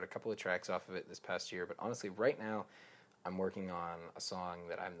 I've put out a couple of tracks off of it this past year, but honestly, right now, I'm working on a song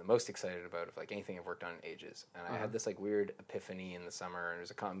that I'm the most excited about of like anything I've worked on in ages. And I had this like weird epiphany in the summer, and it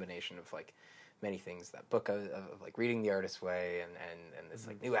was a combination of like many things. That book of like Reading the Artist's Way, and this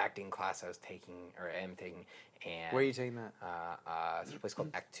like new acting class I was taking, or am taking. And where are you taking that? It's a place called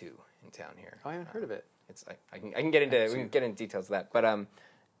Act 2 in town here. Oh, I haven't heard of it. It's I can get into we can get into details of that, but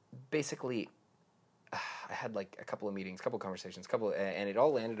basically, I had like a couple of meetings, couple of conversations, and it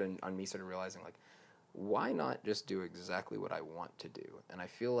all landed on me sort of realizing like, why not just do exactly what I want to do? And I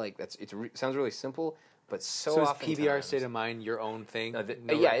feel like it sounds really simple, but so often. So is PBR State of Mind your own thing?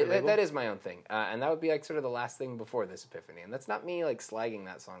 That is my own thing, and that would be like sort of the last thing before this epiphany. And that's not me like slagging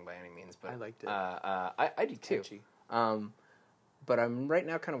that song by any means, but I liked it. I do too. But I'm right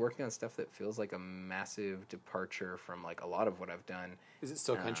now kind of working on stuff that feels like a massive departure from like a lot of what I've done. Is it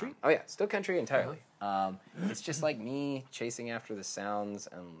still country? Oh yeah, still country entirely. It's just like me chasing after the sounds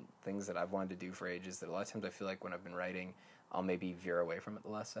and things that I've wanted to do for ages, that a lot of times I feel like when I've been writing, I'll maybe veer away from it the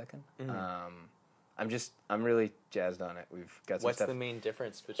last second. I'm really jazzed on it. We've got some What's stuff. the main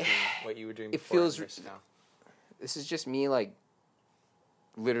difference between what you were doing before feels and this now? This is just me like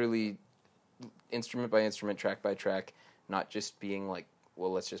literally instrument by instrument, track by track, not just being like,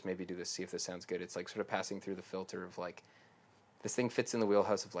 well, let's just maybe do this, see if this sounds good. It's like sort of passing through the filter of like, this thing fits in the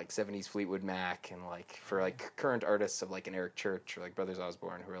wheelhouse of like 70s Fleetwood Mac, and like for like current artists of like an Eric Church or like Brothers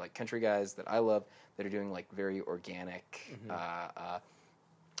Osborne, who are like country guys that I love, that are doing like very organic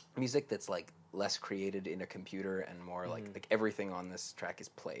music that's like less created in a computer and more like everything on this track is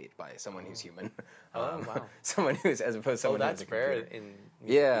played by someone who's human. Wow. Someone who's, as opposed to someone who's a computer. That's rare in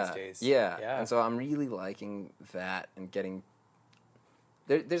music these days. Yeah. And so I'm really liking that and getting...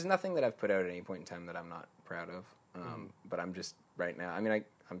 There's nothing that I've put out at any point in time that I'm not proud of. But I'm just, right now, I mean,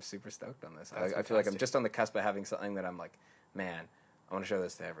 I'm super stoked on this. I feel like I'm just on the cusp of having something that I'm like, man, I want to show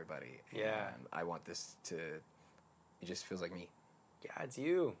this to everybody. Yeah. And I want this to... It just feels like me. Yeah, it's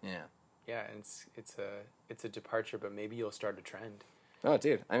you. Yeah. Yeah, and it's a departure, but maybe you'll start a trend. Oh,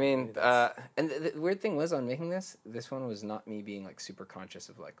 dude. I mean, and the weird thing was on making this one was not me being like super conscious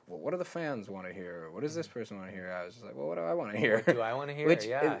of like, well, what do the fans want to hear? Or what does this person want to hear? I was just like, well, what do I want to hear? What do I want to hear? Which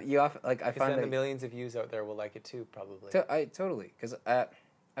yeah. You often, like, I find then the millions of views out there will like it too, probably. Totally, because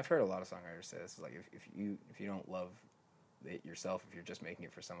I've heard a lot of songwriters say this. Like, if you don't love it yourself, if you're just making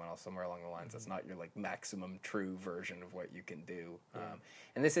it for someone else, somewhere along the lines, that's not your like maximum true version of what you can do.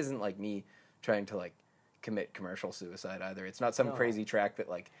 And this isn't like me trying to like commit commercial suicide either. It's not some crazy track that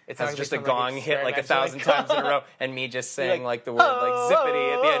like has just a gong hit like 1,000 times in a row, and me just saying like the word like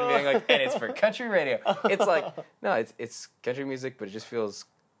zippity at the end, being like, and it's for country radio. It's like, no, it's country music, but it just feels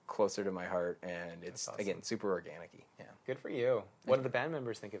closer to my heart, and it's again super organic-y. Yeah. Good for you. What do the band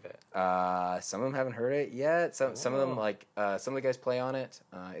members think of it? Some of them haven't heard it yet. Some of them like some of the guys play on it.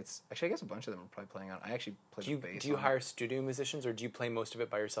 It's actually, I guess a bunch of them are probably playing on it. I actually play the bass. Do you hire studio musicians, or do you play most of it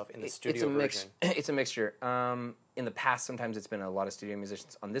by yourself in the studio version? It's a mixture. In the past, sometimes it's been a lot of studio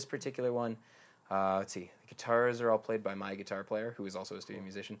musicians. On this particular one, let's see, the guitars are all played by my guitar player, who is also a studio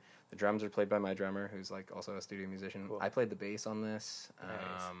musician. The drums are played by my drummer, who's like also a studio musician. Cool. I played the bass on this.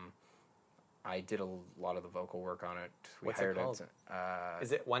 Nice. I did a lot of the vocal work on it. What's it called?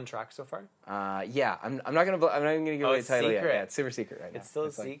 Is it one track so far? Yeah, I'm not gonna give away the title yet. Yeah, it's super secret right now. It's still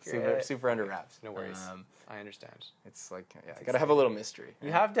a secret. Like super under wraps. No worries. I understand. It's like I gotta have a little mystery.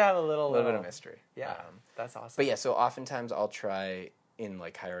 You have to have a little bit of mystery. Yeah, that's awesome. But yeah, so oftentimes I'll try in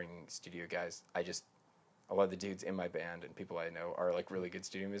like hiring studio guys. A lot of the dudes in my band and people I know are like really good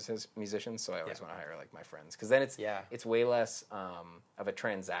studio musicians, so I always want to hire like my friends, because then it's way less of a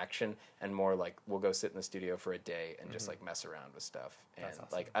transaction and more like we'll go sit in the studio for a day and just like mess around with stuff. And awesome.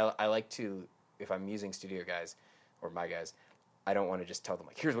 Like I like to, if I'm using studio guys or my guys, I don't want to just tell them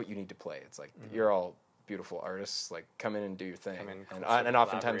like, here's what you need to play. It's like you're all beautiful artists, like come in and do your thing, and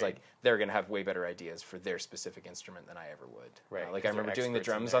oftentimes collaborate. like they're gonna have way better ideas for their specific instrument than I ever would. Right. Like I remember doing the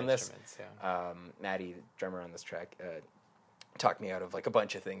drums on this. Maddie, the drummer on this track, talked me out of like a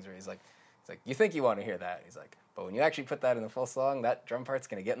bunch of things where he's like, you think you want to hear that? He's like, but when you actually put that in the full song, that drum part's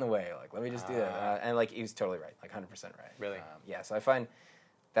gonna get in the way. Like, let me just do that. And like, he was totally right, like 100% right. Really? Yeah. So I find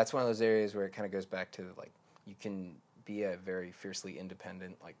that's one of those areas where it kind of goes back to like you can be a very fiercely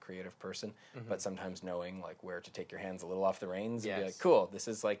independent, like creative person, but sometimes knowing like where to take your hands a little off the reins and be like, cool, this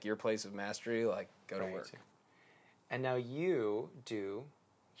is like your place of mastery. Like, go to work. And now you do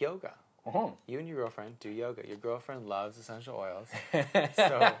yoga. You and your girlfriend do yoga. Your girlfriend loves essential oils.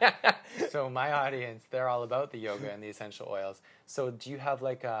 So my audience, they're all about the yoga and the essential oils. So do you have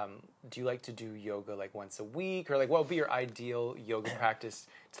like, do you like to do yoga like once a week? Or like what would be your ideal yoga practice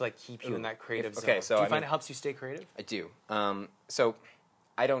to like keep you in that creative zone? Okay, so do you find it helps you stay creative? I do. So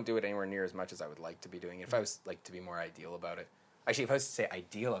I don't do it anywhere near as much as I would like to be doing it. If I was like to be more ideal about it. Actually, if I was to say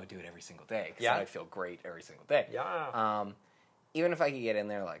ideal, I would do it every single day. Because then I'd feel great every single day. Yeah. Even if I could get in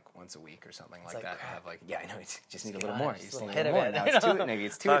there like once a week or something like that, have like I know you just need a little more. You just need a little more. Now it's two. Maybe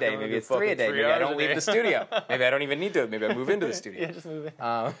it's 2 a day. Maybe it's 3 a day. Maybe I don't leave the studio. Maybe I don't even need to. Maybe I move into the studio. Just move in.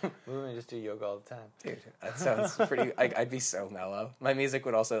 Move in and just do yoga all the time. Dude, that sounds pretty. I'd be so mellow. My music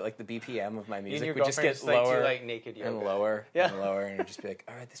would also like the BPM of my music would just get lower, like naked yoga. and lower and lower, and it'd just be like,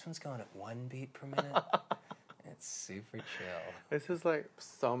 all right, this one's going at 1 beat per minute. It's super chill. This is like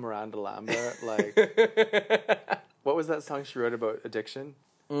so Miranda Lambert, like. What was that song she wrote about addiction?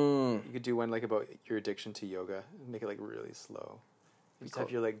 You could do one like about your addiction to yoga. Make it like really slow. You just have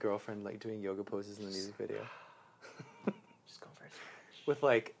your like girlfriend like doing yoga poses in the music video. Just go for it. With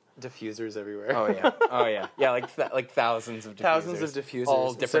like diffusers everywhere. Oh yeah. Yeah, like thousands of diffusers.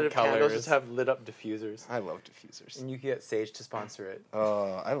 All different Instead of colors. Candles, just have lit up diffusers. I love diffusers. And you can get Sage to sponsor it.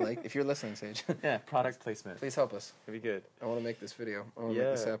 Oh, I like. If you're listening, Sage. Yeah, product placement. Please help us. It'd be good. I want to make this video. I want to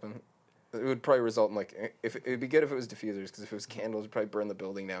make this happen. It would probably result in like it'd be good if it was diffusers, because if it was candles, it'd probably burn the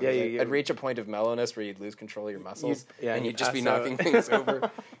building down. I'd reach a point of mellowness where you'd lose control of your muscles, and you'd just be knocking things over.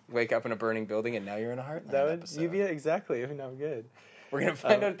 Wake up in a burning building, and now you're in a Heartland episode. You'd be exactly. If not good. We're gonna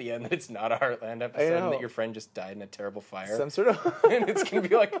find out at the end that it's not a Heartland episode, and that your friend just died in a terrible fire. Some sort of, and it's gonna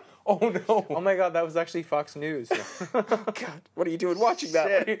be like, oh no, oh my god, that was actually Fox News. God, what are you doing watching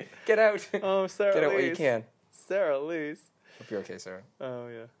that? Get out! Oh, Sarah, get out while you can. Sarah Lise. Hope you're okay, Sarah. Oh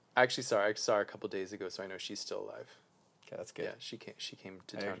yeah. Actually, I saw her a couple days ago, so I know she's still alive. Okay, that's good. Yeah, she came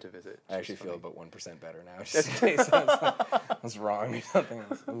to town to visit. I actually feel about 1% better now. Just in case I was wrong or something.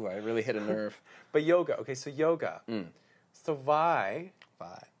 Ooh, I really hit a nerve. But yoga. Okay, so yoga. So why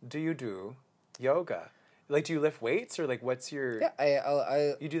do you do yoga? Like, do you lift weights, or like, what's your?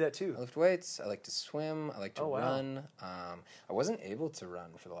 Yeah, you do that too. I lift weights. I like to swim. I like to run. I wasn't able to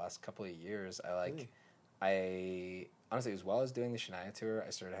run for the last couple of years. Honestly, as well as doing the Shania tour, I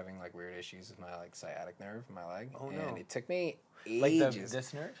started having like weird issues with my like sciatic nerve in my leg. Oh no! And it took me ages. Like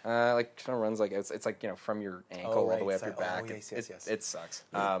this nerve? Like kind of runs like it's like from your ankle all the way up your back. Yes. It sucks.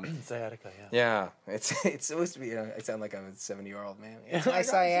 Sciatica, yeah. Yeah, it's supposed to be. I sound like I'm a 70-year-old man. It's my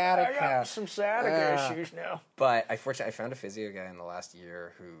sciatica. I got some sciatica issues now. But I found a physio guy in the last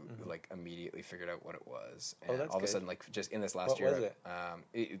year who like immediately figured out what it was. And all of a sudden, like just in this last year, what was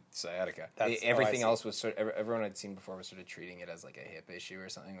it? Sciatica. Everything else was everyone I'd seen before was sort of treating it as like a hip issue or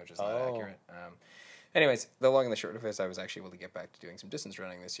something, which is not accurate. Anyways, the long and the short of it is I was actually able to get back to doing some distance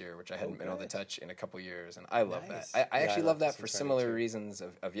running this year, which I hadn't been able to touch in a couple years, and I love that. I actually love that for similar reasons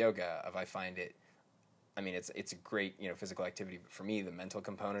of yoga. I find it, I mean, it's a great physical activity, but for me the mental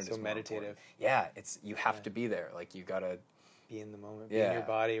component is more meditative. Important. Yeah, you have to be there. Like you gotta be in the moment, be in your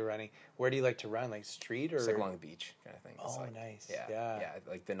body, running. Where do you like to run? Like street or? It's like along the beach kind of thing. It's like, nice. Yeah.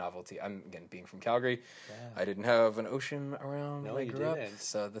 Like the novelty. Again, being from Calgary, I didn't have an ocean around when I grew up,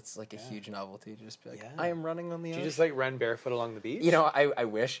 so that's like a huge novelty to just be like, I am running on the ocean. Do you just like run barefoot along the beach? I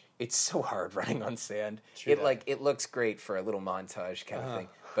wish. It's so hard running on sand. It looks great for a little montage kind of thing,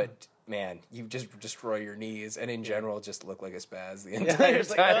 but man, you just destroy your knees, and in general, just look like a spaz the entire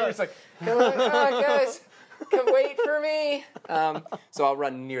time. It's like, come on, guys. Come wait for me. So I'll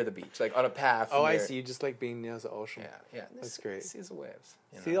run near the beach, like on a path. Oh, I see. You just like being near the ocean. Yeah. That's great. See the waves.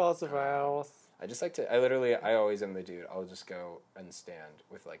 See all the waves. I just like to. I always am the dude. I'll just go and stand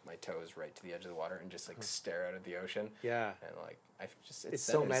with like my toes right to the edge of the water and just like stare out at the ocean. Yeah. And like it's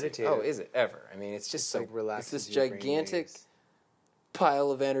so meditative. Oh, is it ever? I mean, it's just like relaxes. It's this gigantic pile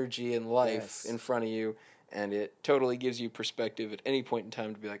of energy and life in front of you. And it totally gives you perspective at any point in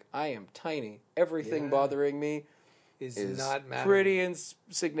time to be like, I am tiny. Everything bothering me is not pretty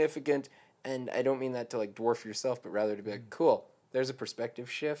insignificant. And I don't mean that to like dwarf yourself, but rather to be like, cool, there's a perspective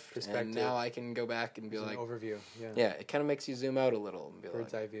shift. And now I can go back and be like... an overview, yeah. Yeah, it kind of makes you zoom out a little. And be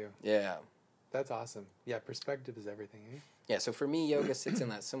Bird's eye view. Yeah. That's awesome. Yeah, perspective is everything, eh? Yeah, so for me, yoga sits in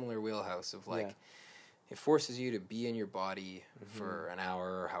that similar wheelhouse of like... Yeah. It forces you to be in your body for an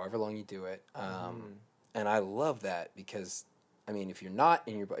hour or however long you do it. And I love that because, I mean, if you're not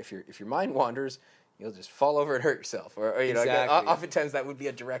in your... If your mind wanders... You'll just fall over and hurt yourself, or you know. Oftentimes, that would be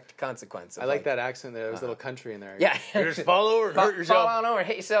a direct consequence. I like that accent there. There's a little country in there. Yeah, you just fall over and hurt yourself. Fall on over,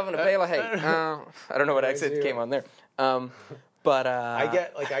 hit yourself in a bale of hay. I don't know what accent came on there, but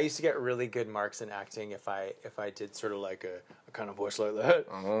I used to get really good marks in acting if I did sort of like a kind of voice like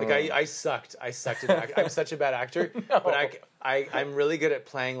that. Like I sucked at acting. I'm such a bad actor, but I'm really good at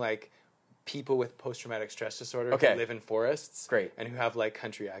playing like people with post-traumatic stress disorder who live in forests, and who have like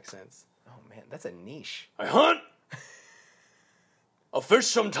country accents. Man, that's a niche. I hunt. I fish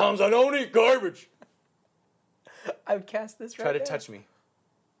sometimes. I don't eat garbage. I would cast this right Try to touch me.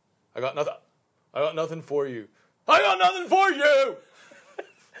 I got nothing for you. I got nothing for you.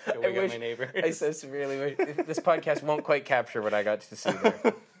 I got my neighbor. I so severely wish this podcast won't quite capture what I got to see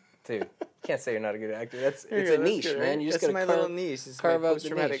there. Too. You can't say you're not a good actor. It's a niche, good, man. You just got to little niche. It's my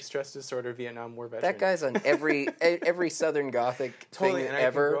post-traumatic stress disorder Vietnam War veteran. That guy's on every Southern Gothic thing and ever.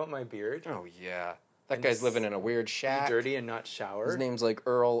 I can grow out my beard. Oh yeah, that guy's living in a weird shack, dirty and not shower. His name's like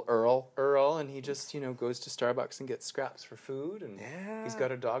Earl, and he just goes to Starbucks and gets scraps for food, and he's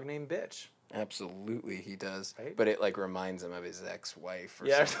got a dog named Bitch. Absolutely, he does. Right? But it like reminds him of his ex-wife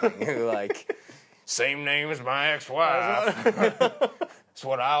or something. Who like same name as my ex-wife. That's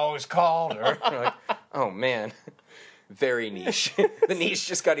what I always called her. Like, oh man, very niche. The niche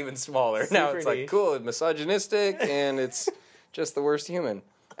just got even smaller. Now it's like cool, it's misogynistic, and it's just the worst human.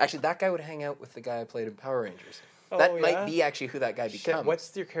 Actually, that guy would hang out with the guy I played in Power Rangers. That might be actually who that guy becomes.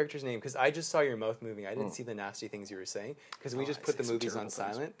 What's your character's name? Because I just saw your mouth moving. I didn't see the nasty things you were saying because we just put the movies on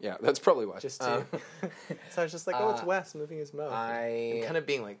silent. Yeah, that's probably why. Just to, so I was just like, it's Wes moving his mouth. And kind of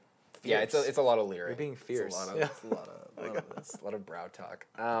being like, fierce. Yeah, it's a lot of lyric. You're being fierce. It's a lot of brow talk.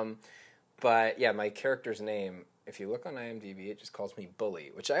 But yeah, my character's name, if you look on IMDb, it just calls me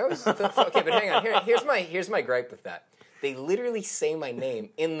Bully, which I always thought, okay, but hang on. Here's my gripe with that. They literally say my name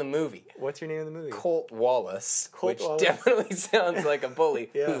in the movie. What's your name in the movie? Colt Wallace, which definitely sounds like a bully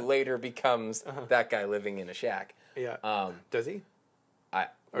who later becomes that guy living in a shack. Yeah. Does he?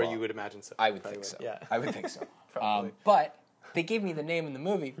 You would imagine so. I would think so. Yeah. I would think so. But they gave me the name in the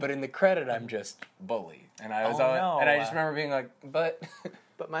movie, but in the credit I'm just Bully. And I just remember being like, but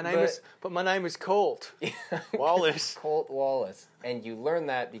my name is Colt Wallace. Colt Wallace. And you learn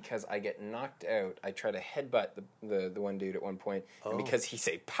that because I get knocked out. I try to headbutt the one dude at one point, and because he's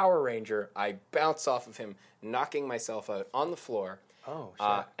a Power Ranger, I bounce off of him, knocking myself out on the floor. Oh,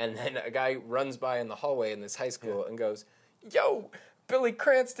 shit. And then a guy runs by in the hallway in this high school and goes, "Yo, Billy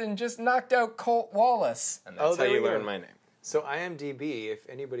Cranston just knocked out Colt Wallace." And that's how you learn my name. So IMDb, if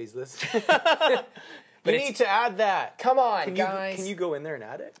anybody's listening, you need to add that. Come on, guys. Can you go in there and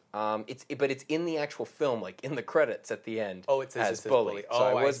add it? It's in the actual film, like in the credits at the end. Oh, it says as Bully. So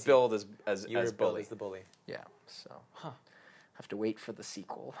I was billed as you were Bully. Billed as the bully. Yeah. So, have to wait for the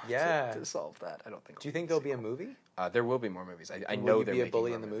sequel. Yeah. To solve that. I don't think. Do you think there'll be a movie? There will be more movies. I know there will be a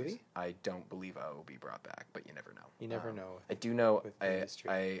bully in the movie. I don't believe I will be brought back, but you never know. You never know. I do know.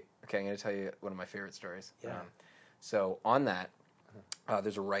 Okay, I'm going to tell you one of my favorite stories. Yeah. So on that,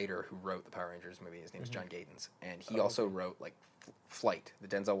 there's a writer who wrote the Power Rangers movie. His name's John Gadens, and he also wrote like Flight, the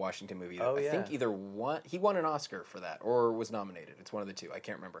Denzel Washington movie. That I think he won an Oscar for that or was nominated. It's one of the two. I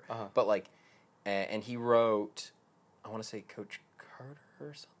can't remember. But like, and he wrote, I want to say Coach Carter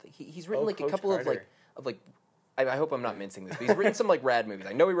or something. He's written like Coach a couple Carter. of like. I hope I'm not mincing this, but he's written some like rad movies.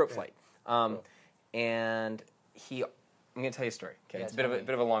 I know he wrote Flight, and he. I'm going to tell you a story. Okay, it's a bit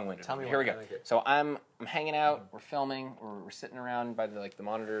of a long-winded. Tell me. Here we go. So I'm hanging out. We're filming. We're sitting around by the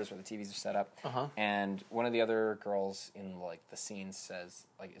monitors where the TVs are set up. And one of the other girls in like the scene is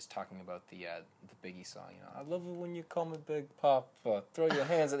talking about the Biggie song. You know, I love it when you call me Big Papa. Throw your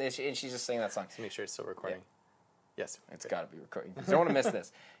hands in it. And she's just singing that song. So make sure it's still recording. Yeah. Yes, it's got to be recording. You don't want to miss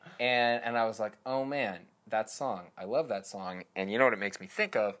this. And I was like, oh man, that song. I love that song. And you know what it makes me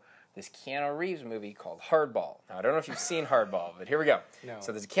think of? This Keanu Reeves movie called Hardball. Now, I don't know if you've seen Hardball, but here we go. No.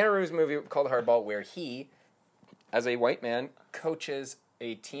 So there's a Keanu Reeves movie called Hardball where he, as a white man, coaches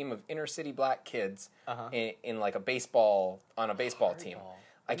a team of inner city black kids in like a baseball team.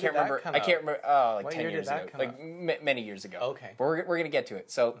 I can't remember. Oh, like what 10 year years did that ago, come like out? many years ago. Okay, but we're gonna get to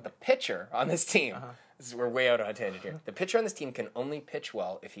it. So the pitcher on this team. We're way out on a tangent here. The pitcher on this team can only pitch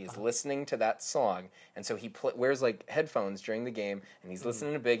well if he is listening to that song, and so he wears like headphones during the game, and he's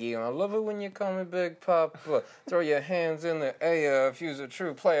listening to Biggie. And I love it when you call me Big Papa. Throw your hands in the air if you're a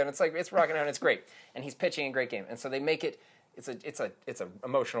true player. And it's like it's rocking out, and it's great. And he's pitching a great game, and so they make it. It's a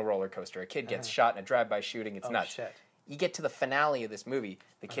emotional roller coaster. A kid gets shot in a drive-by shooting. It's nuts. Shit. You get to the finale of this movie.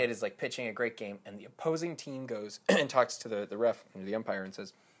 The kid is like pitching a great game, and the opposing team goes and talks to the ref, the umpire, and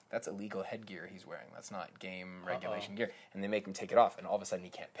says, "That's illegal headgear he's wearing. That's not game regulation gear." And they make him take it off, and all of a sudden he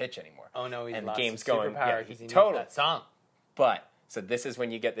can't pitch anymore. Oh no, he's and lost the game's his going. superpower Yeah, because he totally. needs that song. But so this is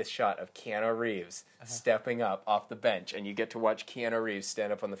when you get this shot of Keanu Reeves stepping up off the bench, and you get to watch Keanu Reeves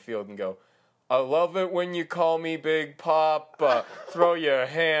stand up on the field and go, "I love it when you call me Big Papa. Throw your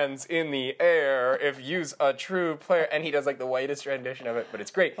hands in the air if you's a true player." And he does like the whitest rendition of it, but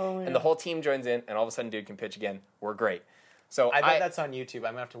it's great. And the whole team joins in, and all of a sudden, dude can pitch again. We're great. So I bet that's on YouTube.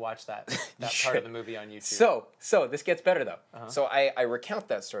 I'm gonna have to watch that part of the movie on YouTube. So this gets better though. So I recount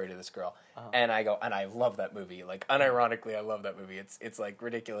that story to this girl, and I go, and I love that movie. Like unironically, I love that movie. It's like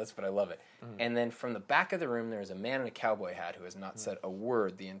ridiculous, but I love it. And then from the back of the room, there's a man in a cowboy hat who has not said a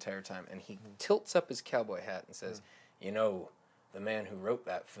word the entire time, and he tilts up his cowboy hat and says, "You know, the man who wrote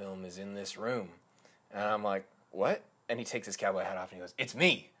that film is in this room." And I'm like, "What?" And he takes his cowboy hat off and he goes, "It's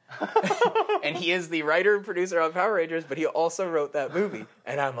me." And he is the writer and producer on Power Rangers, but he also wrote that movie.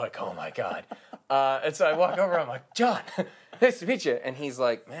 And I'm like, oh my God. And so I walk over, I'm like, "John, nice to meet you." And he's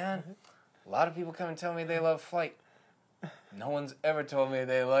like, "Man, a lot of people come and tell me they love Flight. No one's ever told me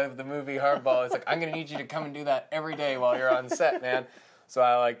they love the movie Hardball. It's like, I'm going to need you to come and do that every day while you're on set, man." So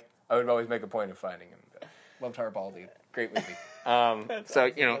I would always make a point of finding him. Loved Hardball, dude. Great movie. So,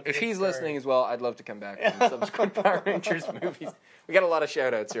 you know, if he's listening as well, I'd love to come back for subsequent Power Rangers movies. We got a lot of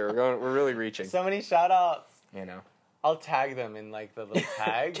shout-outs here. We're really reaching. So many shout-outs. You know. I'll tag them in like the little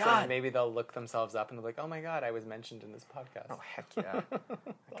tags, John. and maybe they'll look themselves up and they're like, "Oh my God, I was mentioned in this podcast." Oh, heck yeah.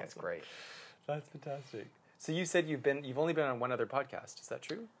 That guy's great. That's fantastic. So you said you've only been on one other podcast. Is that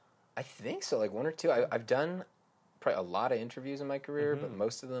true? I think so, like one or two. I've done probably a lot of interviews in my career, but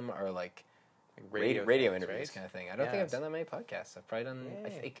most of them are like radio things, interviews right? kind of thing. I don't think I've done that many podcasts. I've probably done, I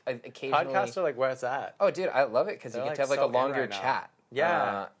think, occasionally. Podcasts are like, where's that? Oh, dude, I love it because you get to have like a longer chat.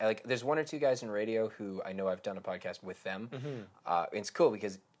 Yeah. Like there's one or two guys in radio who I know I've done a podcast with them. It's cool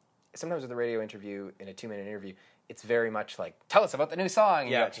because sometimes with a radio interview, in a 2-minute interview, it's very much like, "Tell us about the new song." And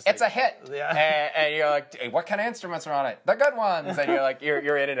Yeah, you go, just "It's like, a hit." Yeah. And you're like, "Hey, what kind of instruments are on it?" "The good ones." And you're like,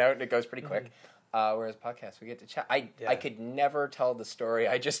 you're in and out, and it goes pretty quick. Whereas podcasts, we get to chat. I could never tell the story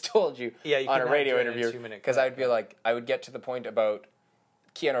I just told you on a radio interview because I would be like, I would get to the point about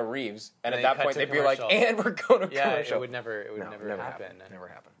Keanu Reeves, and at that point they'd be like, "And we're going to commercial." It would never happen. Never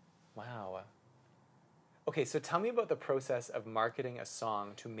happen. Wow. Okay, so tell me about the process of marketing a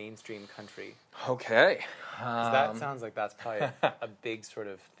song to mainstream country. Okay. 'Cause that sounds like that's probably a big sort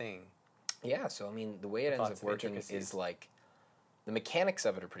of thing. Yeah, so I mean, the way it ends up working is like, the mechanics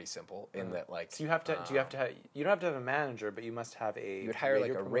of it are pretty simple in that like. So you have to. You don't have to have a manager, but you must have a. You would hire like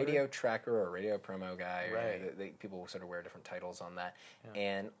a promoter? radio tracker or a radio promo guy. Right. People sort of wear different titles on that,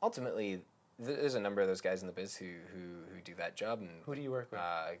 and ultimately there's a number of those guys in the biz who do that job. And who do you work with?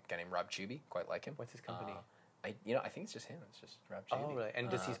 A guy named Rob Chuby, quite like him. What's his company? I think it's just him. It's just Rob Chuby. Oh, really? And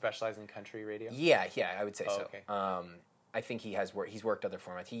does he specialize in country radio? Yeah, I would say so. Okay. I think he's worked other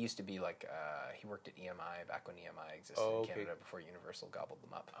formats. He used to be like, he worked at EMI back when EMI existed in Canada before Universal gobbled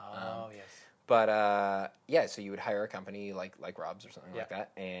them up. Oh, yes. But, so you would hire a company like Rob's or something like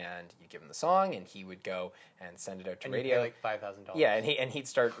that, and you give him the song, and he would go and send it out to radio. You pay like $5,000. Yeah, and he'd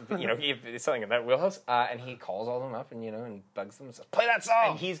start, it's something in that wheelhouse, and he calls all of them up and bugs them and says, "Play that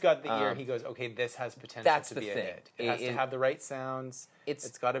song!" And he's got the ear. He goes, "Okay, this has potential to be a hit. It has to have the right sounds.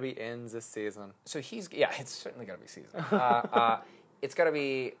 It's got to be ins this season." So it's certainly got to be season. It's got to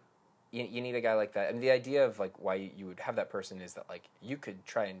be, you need a guy like that. And the idea of like why you would have that person is that like you could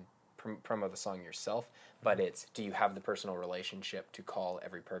try and promo the song yourself, but it's, do you have the personal relationship to call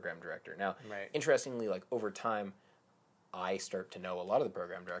every program director? Now, interestingly, like over time, I start to know a lot of the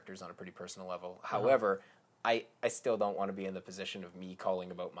program directors on a pretty personal level. However, I still don't want to be in the position of me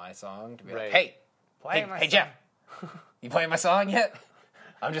calling about my song to be like, hey Jeff, you playing my song yet?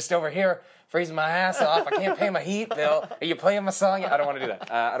 I'm just over here freezing my ass off. I can't pay my heat bill. Are you playing my song yet? I don't want to do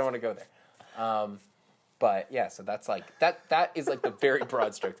that. I don't want to go there. But yeah, so that's like that is like the very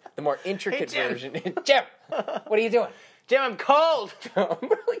broad strokes. The more intricate version. Jim, what are you doing? Jim, I'm cold. I'm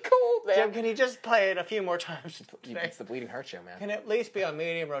really cold, man. Jim, can you just play it a few more times? It's the Bleeding Heart Show, man. Can it at least be on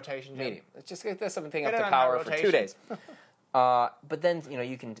medium rotation, Jim? Medium. Let's just get this something up to power for 2 days. But then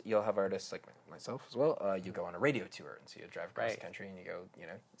you'll have artists like myself as well. You go on a radio tour, and so you drive across the country, and you go,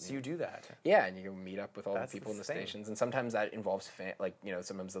 So you do that. Yeah, and you go meet up with all the people in the stations, and sometimes that involves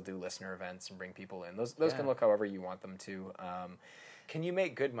sometimes they'll do listener events and bring people in. Those can look however you want them to. Can you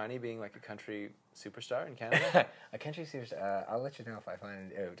make good money being like a country superstar in Canada? A country superstar. I'll let you know if I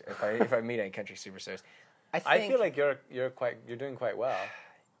find out. If I meet any country superstars. I feel like you're doing quite well.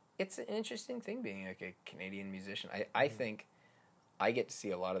 It's an interesting thing being like a Canadian musician. I think I get to see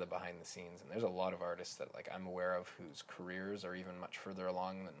a lot of the behind the scenes, and there's a lot of artists that like I'm aware of whose careers are even much further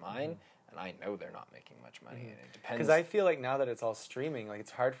along than mine, and I know they're not making much money. And it depends. Because I feel like now that it's all streaming, like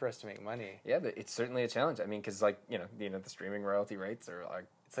it's hard for us to make money. Yeah, but it's certainly a challenge. I mean, because the streaming royalty rates are like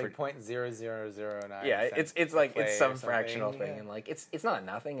it's like 0.0009. Yeah, it's like it's some fractional thing, and like it's not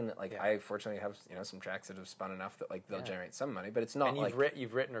nothing. And like I fortunately have some tracks that have spun enough that like they'll generate some money, but it's not. And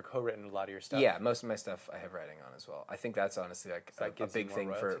you've written or co-written a lot of your stuff. Yeah, most of my stuff I have writing on as well. I think that's honestly like a big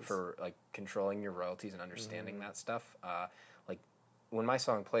thing for like controlling your royalties and understanding that stuff. Like when my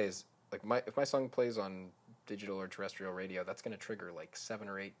song plays, if my song plays on digital or terrestrial radio, that's going to trigger like 7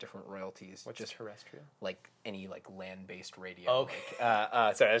 or 8 different royalties. What's just terrestrial? Like any like land-based radio. Okay.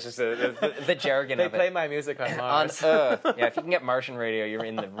 Sorry, that's just the jargon they of it. play my music on Mars. On Earth. Yeah, if you can get Martian radio, you're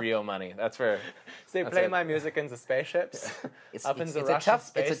in the real money. That's where. So they play my music in the spaceships. It's a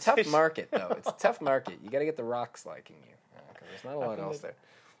tough market though. It's a tough market. You got to get the rocks liking you because there's not a lot else there.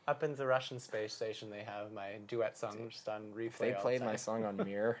 Up in the Russian space station, they have my duet song just on replay. If they played my song on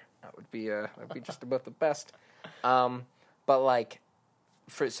Mirror, that would be just about the best. But like,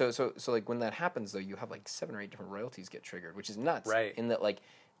 so like when that happens though, you have like 7 or 8 different royalties get triggered, which is nuts. Right. In that like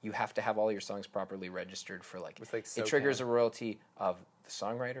you have to have all your songs properly registered for like it triggers a royalty of the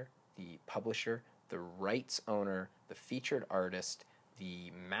songwriter, the publisher, the rights owner, the featured artist,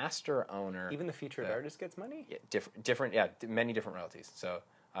 the master owner. Even the featured artist gets money? Yeah, different. Yeah, many different royalties. So.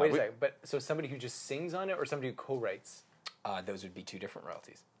 Wait a second, but so somebody who just sings on it or somebody who co-writes? Those would be 2 different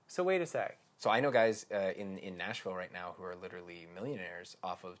royalties. So wait a sec. So I know guys in Nashville right now who are literally millionaires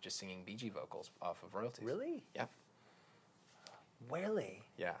off of just singing Bee Gee vocals off of royalties. Really? Yeah. Really?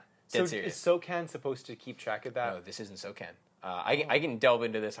 Yeah. So is SoCan supposed to keep track of that? No, this isn't SoCan. I can delve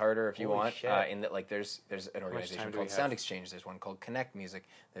into this harder if you want. Shit. In that, like, there's an organization called Sound Exchange. There's one called Connect Music.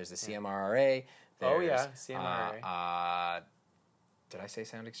 There's the CMRRA. CMRRA. Did I say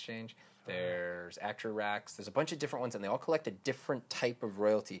Sound Exchange? There's Actor Racks. There's a bunch of different ones, and they all collect a different type of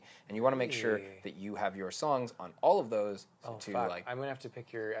royalty. And you want to make sure that you have your songs on all of those. I'm gonna have to I'm gonna have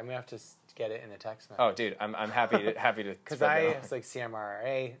to get it in a text message. Oh, dude, I'm happy to because it's like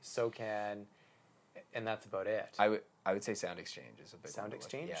CMRRA, SoCan, and that's about it. I would say Sound Exchange is a big Sound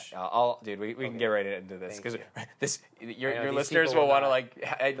Exchange. Yeah, dude, we can get right into this because your listeners will will want to like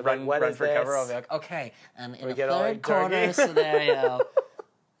run for cover. I'll be like, okay, in the third quarter scenario,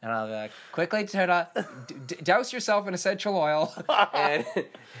 and I'll be like, quickly turn on, douse yourself in essential oil,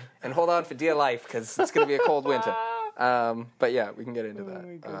 and hold on for dear life because it's going to be a cold winter. But yeah, we can get into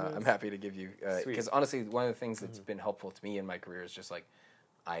that. I'm happy to give you because honestly, one of the things that's been helpful to me in my career is just like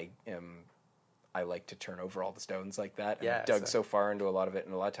I like to turn over all the stones like that. And I've dug so far into a lot of it,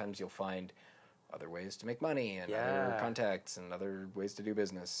 and a lot of times you'll find other ways to make money and other contacts and other ways to do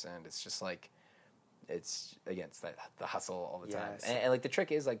business, and it's just like it's against the hustle all the time. And like the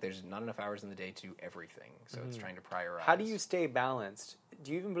trick is like there's not enough hours in the day to do everything, so it's trying to prioritize. How do you stay balanced?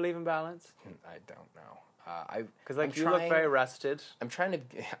 Do you even believe in balance? I don't know. Because you look very rested. I'm trying to.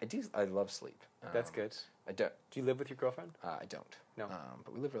 I love sleep. That's good. I don't. Do you live with your girlfriend? I don't. No.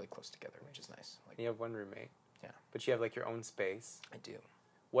 But we live really close together, which is nice. Like, you have one roommate. Yeah. But you have like your own space. I do.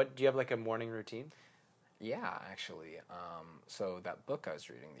 Do you have like a morning routine? Yeah, actually. So that book I was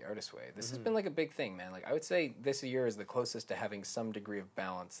reading, The Artist's Way, this has been like a big thing, man. Like I would say this year is the closest to having some degree of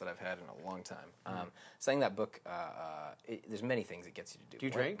balance that I've had in a long time. Saying that book, there's many things it gets you to do. Do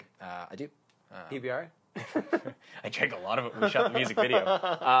you drink? I do. PBR? I drank a lot of it when we shot the music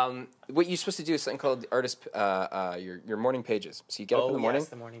video. What you're supposed to do is something called your morning pages. So you get up in the morning.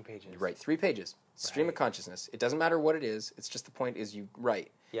 The morning pages. You write 3 pages. Stream of consciousness. It doesn't matter what it is. It's just the point is you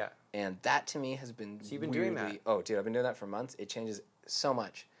write. Yeah. And that to me has been. So you've been doing that? Oh, dude, I've been doing that for months. It changes so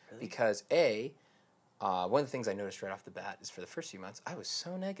much because one of the things I noticed right off the bat is for the first few months, I was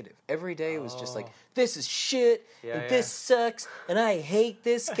so negative. Every day it was just like, this is shit, and this sucks, and I hate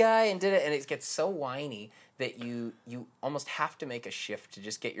this guy, and and it gets so whiny that you almost have to make a shift to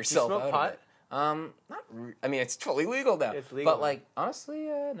just get yourself out of it. I mean, it's totally legal now. It's legal. But like, honestly,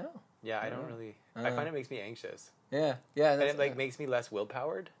 no. Yeah, I don't really. I find it makes me anxious. Yeah. And it makes me less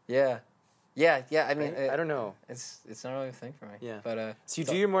willpowered. Yeah. I mean, I don't know. It's not really a thing for me. Yeah. But so you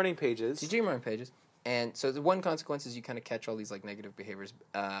do your morning pages. You do your morning pages. And so the one consequence is you kind of catch all these like negative behaviors.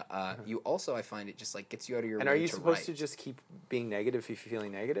 You also, I find it just like gets you out of your way to write. And are you supposed to just keep being negative if you're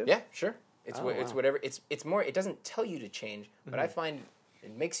feeling negative? Yeah, sure. It's whatever. It's more. It doesn't tell you to change, but I find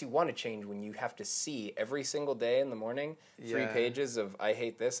it makes you want to change when you have to see every single day in the morning 3 pages of I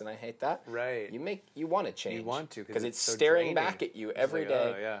hate this and I hate that. Right. You want to change. You want to because it's so staring draining. back at you every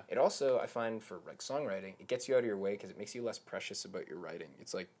day. Oh, yeah. It also, I find, for like songwriting, it gets you out of your way because it makes you less precious about your writing.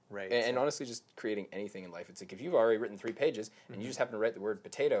 It's like and honestly, just creating anything in life. It's like if you've already written 3 pages and you just happen to write the word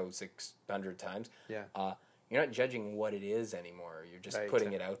potato 600 times. Yeah. You're not judging what it is anymore. You're just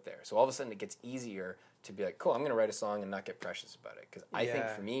putting it out there. So all of a sudden, it gets easier to be like, cool, I'm going to write a song and not get precious about it. Because I think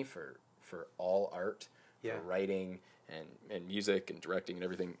for me, for all art, for writing and music and directing and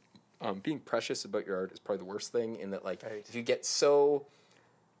everything, being precious about your art is probably the worst thing. In that, like, if you get so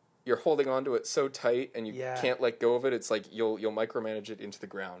you're holding on to it so tight and you can't let go of it, it's like you'll micromanage it into the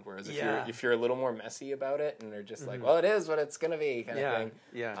ground. Whereas if you're a little more messy about it and they're just like, well, it is what it's going to be, kind of thing.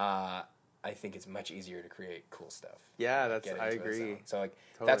 Yeah. I think it's much easier to create cool stuff. Yeah, I agree. So like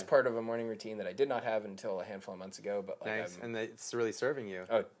that's part of a morning routine that I did not have until a handful of months ago. But like, nice, and it's really serving you.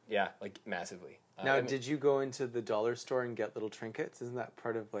 Oh yeah, like massively. Now, did you go into the dollar store and get little trinkets? Isn't that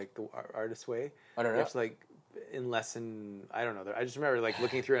part of like the artist way? I don't know. You have to like in lesson. I don't know. I just remember like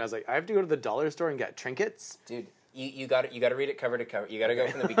looking through and I was like, I have to go to the dollar store and get trinkets, dude. You got to read it cover to cover. You got to go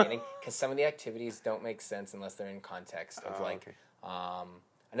from the beginning because some of the activities don't make sense unless they're in context of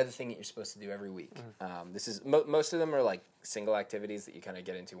another thing that you're supposed to do every week. This is most of them are like single activities that you kind of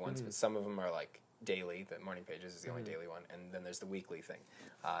get into once, but some of them are like daily. The morning pages is the only daily one, and then there's the weekly thing.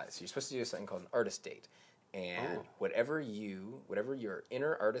 So you're supposed to do something called an artist date, and whatever your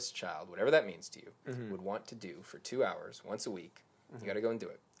inner artist child, whatever that means to you, would want to do for 2 hours once a week, you got to go and do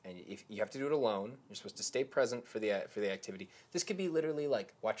it. And if you have to do it alone, you're supposed to stay present for the activity. This could be literally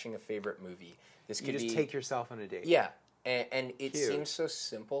like watching a favorite movie. This could just take yourself on a date. Yeah. And it seems so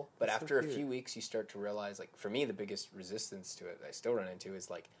simple, but after a few weeks, you start to realize, like, for me, the biggest resistance to it that I still run into is,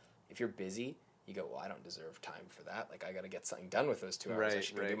 like, if you're busy, you go, well, I don't deserve time for that. Like, I got to get something done with those 2 hours. I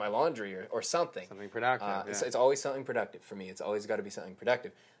should go do my laundry or something. Something productive, It's always something productive. For me, it's always got to be something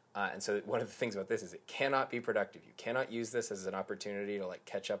productive. And so one of the things about this is it cannot be productive. You cannot use this as an opportunity to like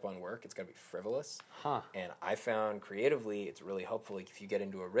catch up on work. It's got to be frivolous. And I found creatively it's really helpful. Like if you get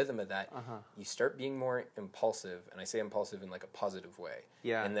into a rhythm of that, you start being more impulsive. And I say impulsive in like a positive way.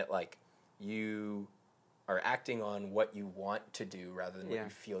 Yeah. And that like you are acting on what you want to do rather than what you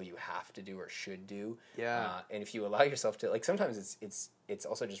feel you have to do or should do. Yeah. And if you allow yourself to like sometimes it's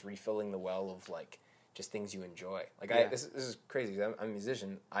also just refilling the well of like just things you enjoy. Like this is crazy. I'm a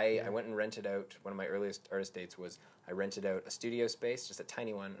musician. I went and rented out one of my earliest artist dates was I rented out a studio space, just a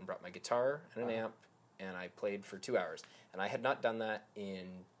tiny one, and brought my guitar and an amp, and I played for 2 hours. And I had not done that in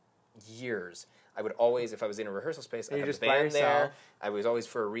years. I would always, if I was in a rehearsal space, I'd have a band there. I was always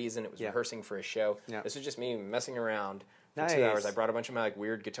for a reason. It was rehearsing for a show. This was just me messing around for 2 hours. I brought a bunch of my like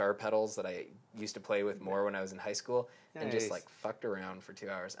weird guitar pedals that I used to play with more when I was in high school. And just like fucked around for 2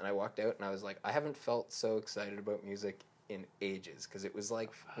 hours, and I walked out and I was like, I haven't felt so excited about music in ages because it was like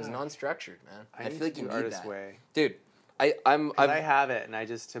it was non-structured, man. I feel like you need artist that, way, dude. I have it, and I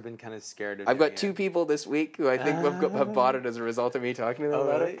just have been kind of scared of. I've got 2 people this week who I think have bought it as a result of me talking to them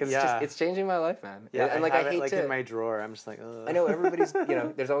about it because it's changing my life, man. Yeah, and like I hate it, in my drawer. I'm just like, ugh. I know everybody's.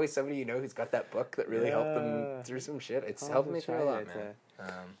 There's always somebody who's got that book that really helped them through some shit. It's helped me through a lot, man.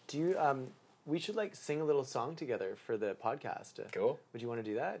 Do you we should like sing a little song together for the podcast. Cool. Would you want to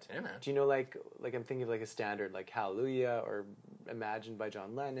do that? Yeah, man. Do you know like I'm thinking of like a standard like Hallelujah or Imagine by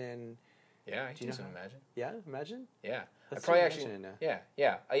John Lennon. Yeah, I do some Imagine. Yeah, Imagine? Yeah. Let's probably actually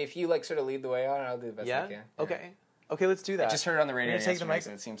Yeah. If you like sort of lead the way on, I'll do the best I can. Yeah. Okay, let's do that. I just heard it on the radio take the mic.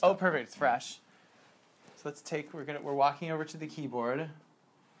 So it seems perfect. It's fresh. So let's take we're walking over to the keyboard.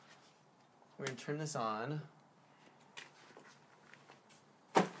 We're going to turn this on.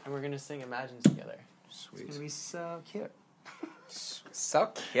 And we're going to sing Imagine together. Sweet. It's going to be so cute. So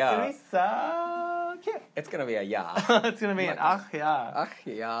cute. It's going to be so cute. It's going to be a yeah. It's going to be an ach ja. Ach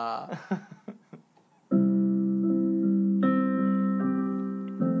ja.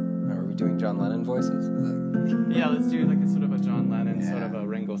 Are we doing John Lennon voices? Yeah, let's do like a sort of a John Lennon, sort of a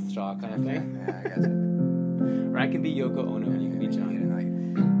Ringo Starr kind of thing. Yeah, I got you. Or I can be Yoko Ono and you can be John.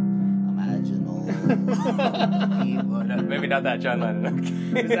 Maybe not that John Lennon.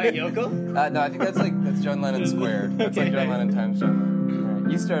 Okay. Is that Yoko? No, I think that's John Lennon squared. That's like John Lennon times John Lennon.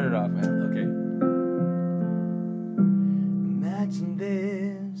 Right. You started off, man. Okay. Imagine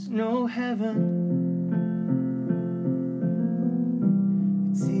there's no heaven.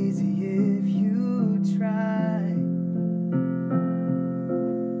 It's easy if you try.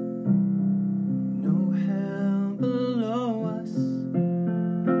 No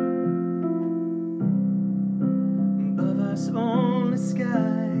clouds on the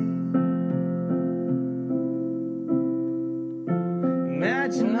sky.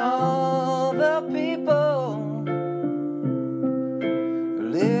 Imagine all the people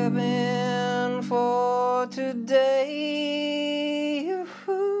living for today.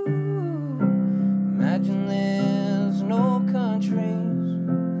 Imagine there's no countries.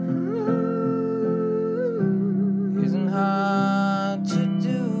 Isn't hard to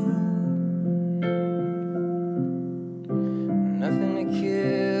do. Nothing to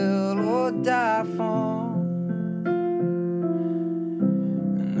kill or die for.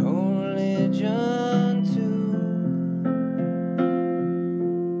 No religion too.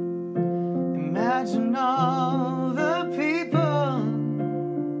 Imagine all the people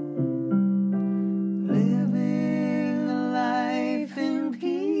living a life in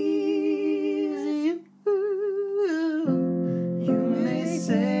peace. You may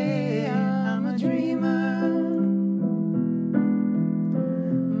say I'm a dreamer,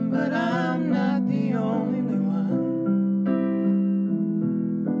 but I'm not the only one.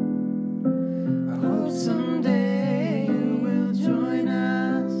 I hope someday you will join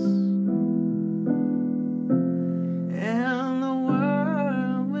us, and the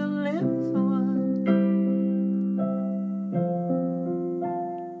world will live as one.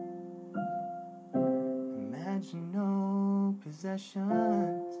 Imagine no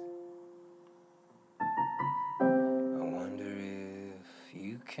possessions. I wonder if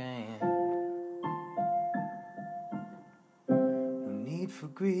you can. No need for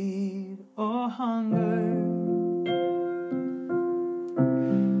greed or hunger.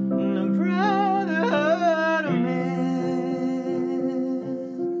 No brotherhood of men.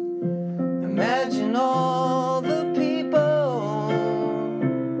 Imagine all the people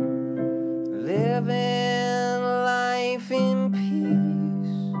living life in peace.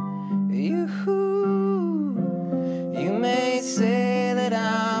 You may say that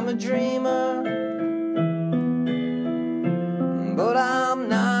I'm a dreamer, but I'm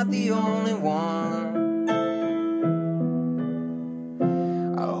not the only one.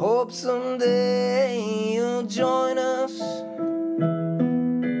 I hope someday you'll join us,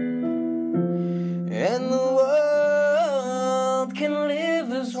 and the world can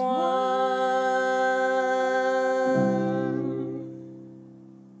live as one.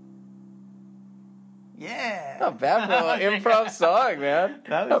 Yeah. Not bad for an improv song, man.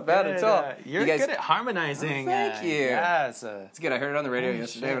 That was not bad good. at all. You're You guys- good at harmonizing. Thank you. Yeah, It's good. I heard it on the radio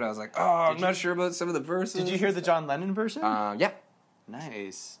yesterday, but I was like, I'm not sure about some of the verses. Did you hear the John Lennon version? Yeah.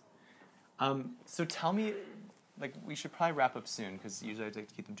 Nice. So tell me, like, we should probably wrap up soon because usually I like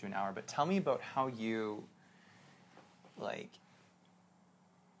to keep them to an hour. But tell me about how you, like,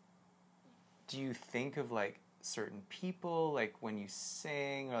 do you think of like certain people, like when you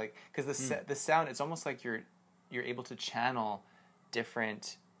sing, or like because the sound, it's almost like you're able to channel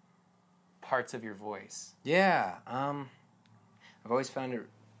different parts of your voice. Yeah. I've always found it,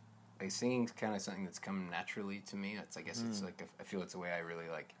 like, singing's kind of something that's come naturally to me. I guess it's like, I feel it's a way I really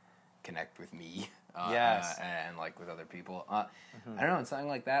like connect with me. Yes. And like with other people. I don't know, it's something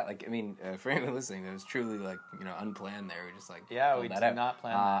like that. Like, I mean, for anyone listening, it was truly like, unplanned there. We just like, Yeah, we pulled did that out. not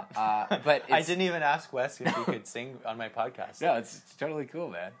plan that. But I it's, didn't even ask Wes if he could sing on my podcast. no, it's totally cool,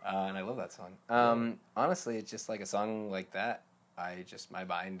 man. And I love that song. Honestly, it's just like a song like that. My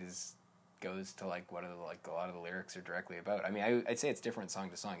mind goes to like what a lot of the lyrics are directly about. I mean, I'd say it's different song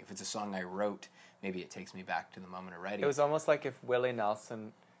to song. If it's a song I wrote, maybe it takes me back to the moment of writing. It was almost like if Willie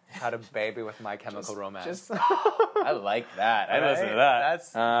Nelson had a baby with My Chemical Romance. I like that. I Right? listen to that.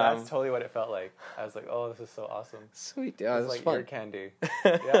 That's totally what it felt like. I was like, oh, this is so awesome. Sweet. It Yeah, was this like is fun. ear candy.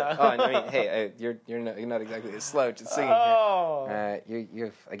 Yeah. Oh, and I mean, hey, you're not exactly a slouch at singing Oh. here.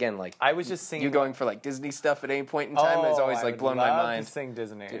 You're again, like, I was just singing. you going for like Disney stuff at any point in time has always I like would blown my love mind. to sing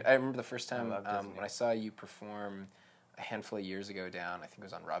Disney. Dude, I remember the first time love Disney. when I saw you perform a handful of years ago down, I think it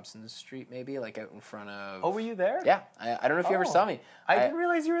was on Robson Street, maybe, like out in front of. Oh, were you there? Yeah, I don't know if you ever saw me. I didn't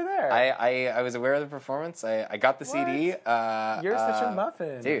realize you were there. I was aware of the performance. I got the CD. You're such a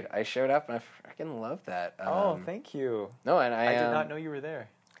muffin. Dude, I showed up and I freaking loved that. Thank you. No, and I did not know you were there.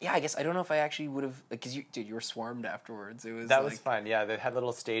 Yeah, I guess I don't know if I actually would have, because you were swarmed afterwards. It was That like, was fun. Yeah, they had a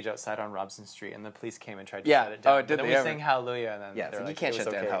little stage outside on Robson Street, and the police came and tried to Yeah. shut it down. Oh, did But then they we ever? sang Hallelujah, and then Yeah, they're so like, you can't it was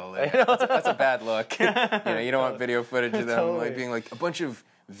shut down okay. Hallelujah. That's a bad look. You don't want video footage of them Totally. like being like a bunch of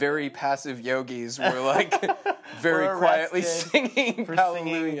very passive yogis were like very Were quietly arrested singing for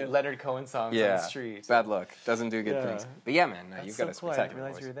Hallelujah. singing Leonard Cohen songs on Yeah, the street. bad luck. Doesn't do good Yeah. things. But yeah, man, That's you've so got a cool. I didn't spectacular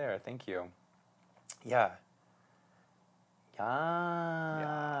realize voice. you were there. Thank you. Yeah.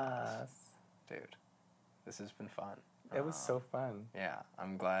 Yes. Dude, this has been fun. It was so fun. Yeah,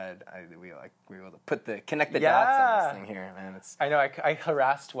 I'm glad we were able to connect the dots on this thing here, man. I know. I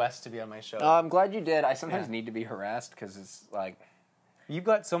harassed Wes to be on my show. I'm glad you did. I sometimes need to be harassed because it's like you've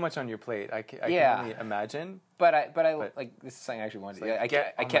got so much on your plate. I can only imagine. But like this is something I actually wanted to do.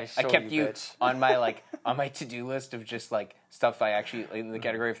 I kept you on my on my to-do list of just like stuff I actually in the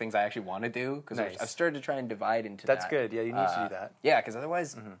category of things I actually want to do because I've started to try and divide into That's good. Yeah, you need to do that. Yeah, because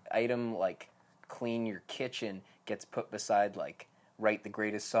otherwise item like clean your kitchen gets put beside like write the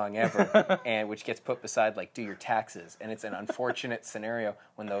greatest song ever and which gets put beside like do your taxes, and it's an unfortunate scenario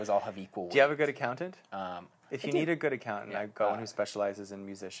when those all have equal weight. Do you have a good accountant? If you need a good accountant, Yeah. I've got one who specializes in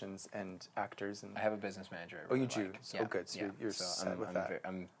musicians and actors. And I have a business manager. Oh, you do? Oh, good. So you're set with that.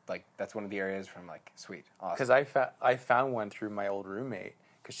 I'm like, that's one of the areas where I'm like, sweet, awesome. Because I found one through my old roommate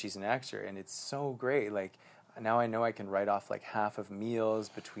because she's an actor, and it's so great. Like, now I know I can write off like half of meals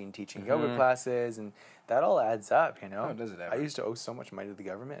between teaching yoga classes, and that all adds up, you know? Oh, does it ever? I used to owe so much money to the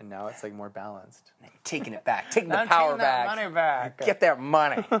government, and now it's like more balanced. Taking it back. Taking the power back. Money back. Get that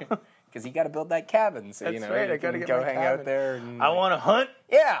money. Because you got to build that cabin, so That's right. I got to go hang out there. And, I want to hunt.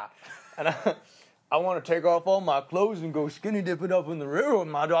 Yeah, and I want to take off all my clothes and go skinny dip it up in the river with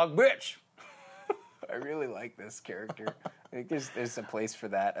my dog bitch. I really like this character. I think there's a place for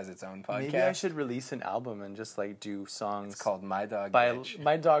that as its own podcast. Maybe I should release an album and just like do songs. It's called My Dog by Bitch.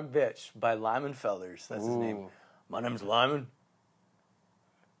 My Dog Bitch by Lyman Fellers. That's his name. My name's Lyman.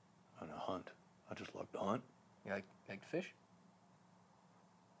 I'm a hunt. I just like to hunt. You like to fish?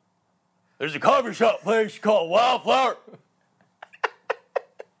 There's a coffee shop place called Wildflower.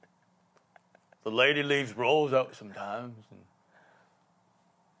 The lady leaves rolls out sometimes.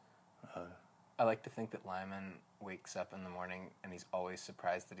 And, I like to think that Lyman wakes up in the morning and he's always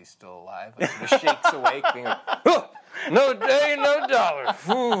surprised that he's still alive. Like, he just shakes awake being like, oh, no day, no dollar.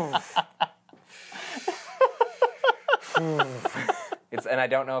 And I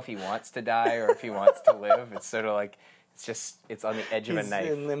don't know if he wants to die or if he wants to live. It's sort of like, it's on the edge of a knife.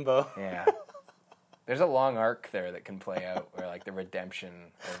 He's in limbo. Yeah. There's a long arc there that can play out where like the redemption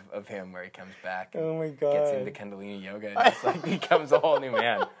of him where he comes back and oh my God. gets into Kundalini yoga and just like becomes a whole new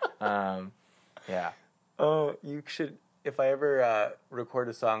man. Yeah. Oh, you should, if I ever record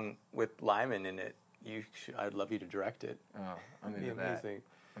a song with Lyman in it, I'd love you to direct it. Oh, I'm into that.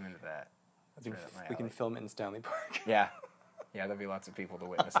 I'm into that. We can film it in Stanley Park. Yeah. Yeah, there'll be lots of people to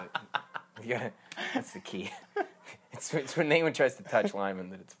witness it. That's the key. It's when anyone tries to touch Lyman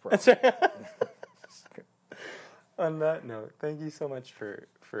that it's a problem. On that note, thank you so much for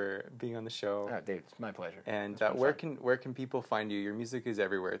being on the show. Oh, Dave, it's my pleasure. And where can people find you? Your music is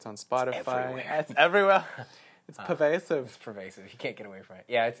everywhere. It's on Spotify. It's everywhere. It's pervasive. It's pervasive. You can't get away from it.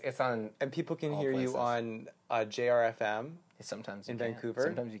 Yeah, it's on. And people can hear you on JRFM. Sometimes in Vancouver.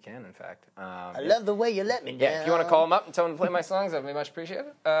 Sometimes you can, in fact. I love the way you let me down. Yeah, if you want to call them up and tell them to play my songs, that'd be much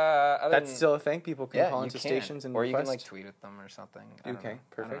appreciated. That's still a thing. People can call into stations and or request. you can like tweet at them or something. Okay,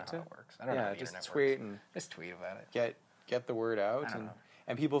 perfect. I don't know how it works. I don't know how the just internet tweet works. and just tweet about it. Get the word out. I don't know.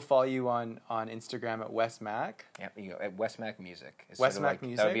 And people follow you on Instagram at Wes Mack. Yeah, you go at Wes Mack Music. Wes Mack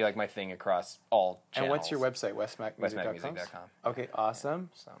Music. That would be like my thing across all channels. And what's your website? WesMackMusic.com. Okay, awesome.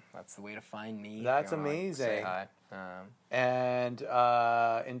 So that's the way to find me. That's amazing. Say hi. And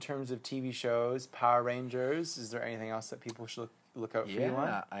in terms of TV shows, Power Rangers, is there anything else that people should look out for you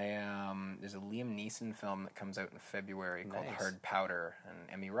on? Yeah, there's a Liam Neeson film that comes out in February called Hard Powder, and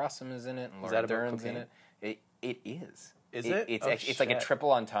Emmy Rossum is in it, and Laura Dern's in it. It is. Is it? It's like a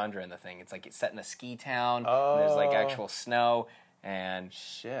triple entendre in the thing. It's like it's set in a ski town. And there's like actual snow. And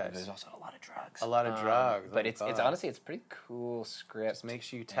there's also a lot of drugs. A lot of drugs. But it's honestly, it's a pretty cool script. Just make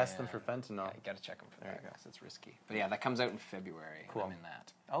sure you test them for fentanyl. Yeah, you got to check them for that because it's risky. But yeah, that comes out in February. Cool. I'm in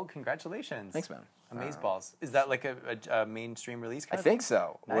that. Oh, congratulations. Thanks, man. Amazeballs. Is that like a mainstream release kind I of think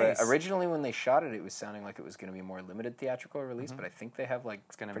so. Nice. Originally, when they shot it, it was sounding like it was going to be a more limited theatrical release, but I think they have like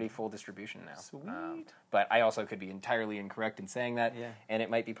pretty full distribution now. Sweet. But I also could be entirely incorrect in saying that, and it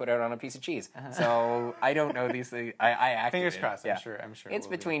might be put out on a piece of cheese. Uh-huh. So I don't know these things. I acted Fingers it. crossed. Yeah. I'm sure. It's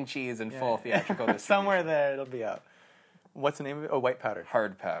between cheese and full theatrical distribution. Somewhere there, it'll be out. What's the name of it? Oh, White Powder.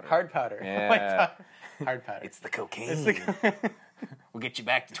 Hard Powder. Hard Powder. Yeah. White Powder. Hard Powder. It's the cocaine. We'll get you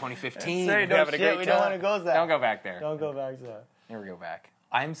back to 2015. That's right, We're having a great we time. don't want to go there. Don't go back there. Don't go back to that. Never go back.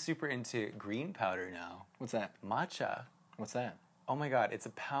 I'm super into green powder now. What's that? Matcha. What's that? Oh my god, it's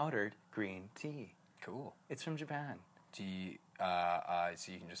a powdered green tea. Cool. It's from Japan. Do you,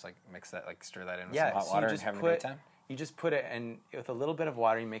 so you can just like mix that, like stir that in with some hot water and have a great time? You just put it in with a little bit of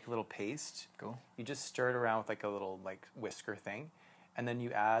water. You make a little paste. Cool. You just stir it around with like a little like whisker thing, and then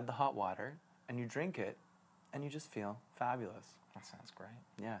you add the hot water and you drink it, and you just feel fabulous. That sounds great.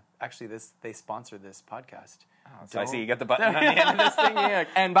 Yeah, actually, they sponsor this podcast. So I see you got the button on the end of this thing. Yeah.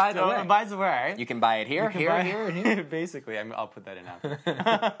 And by the way, you can buy it here, here, and here. Basically, I'll put that in after.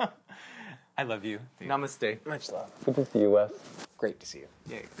 I love you. Namaste. Much love. Good to see you, Wes. Great to see you.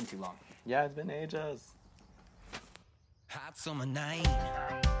 Yeah, it's been too long. Yeah, it's been ages. Hot summer night.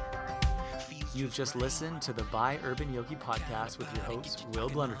 You've just listened to the By Urban Yogi podcast with your host, Will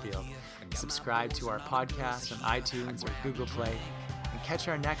Blunderfield. Subscribe to our podcast on iTunes or Google Play and catch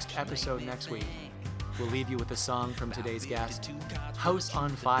our next episode next week. We'll leave you with a song from today's guest, House on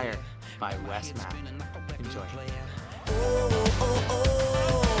Fire by Wes Mack. Enjoy.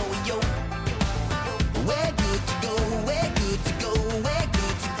 Yo. We're good to go, we're good to go, we're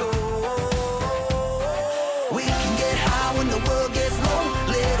good to go. We can get high when the world gets low.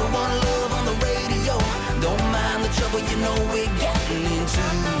 Little one love on the radio. Don't mind the trouble you know we're getting into.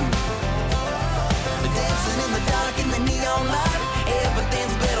 Dancing in the dark in the neon light.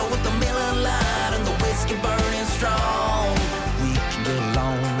 Everything's better with the Miller Lite and the whiskey burning strong. We can get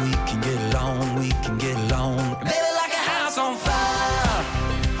along, we can get along, we can get along. Baby, like a house on fire.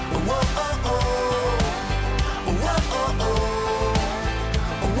 Whoa, oh, oh. Whoa, oh, oh.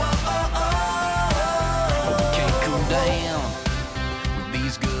 Whoa, oh, oh. We can't cool down with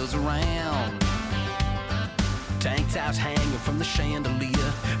these girls around. Tank tops hanging from the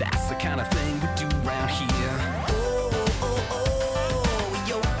chandelier. That's the kind of thing we do around here.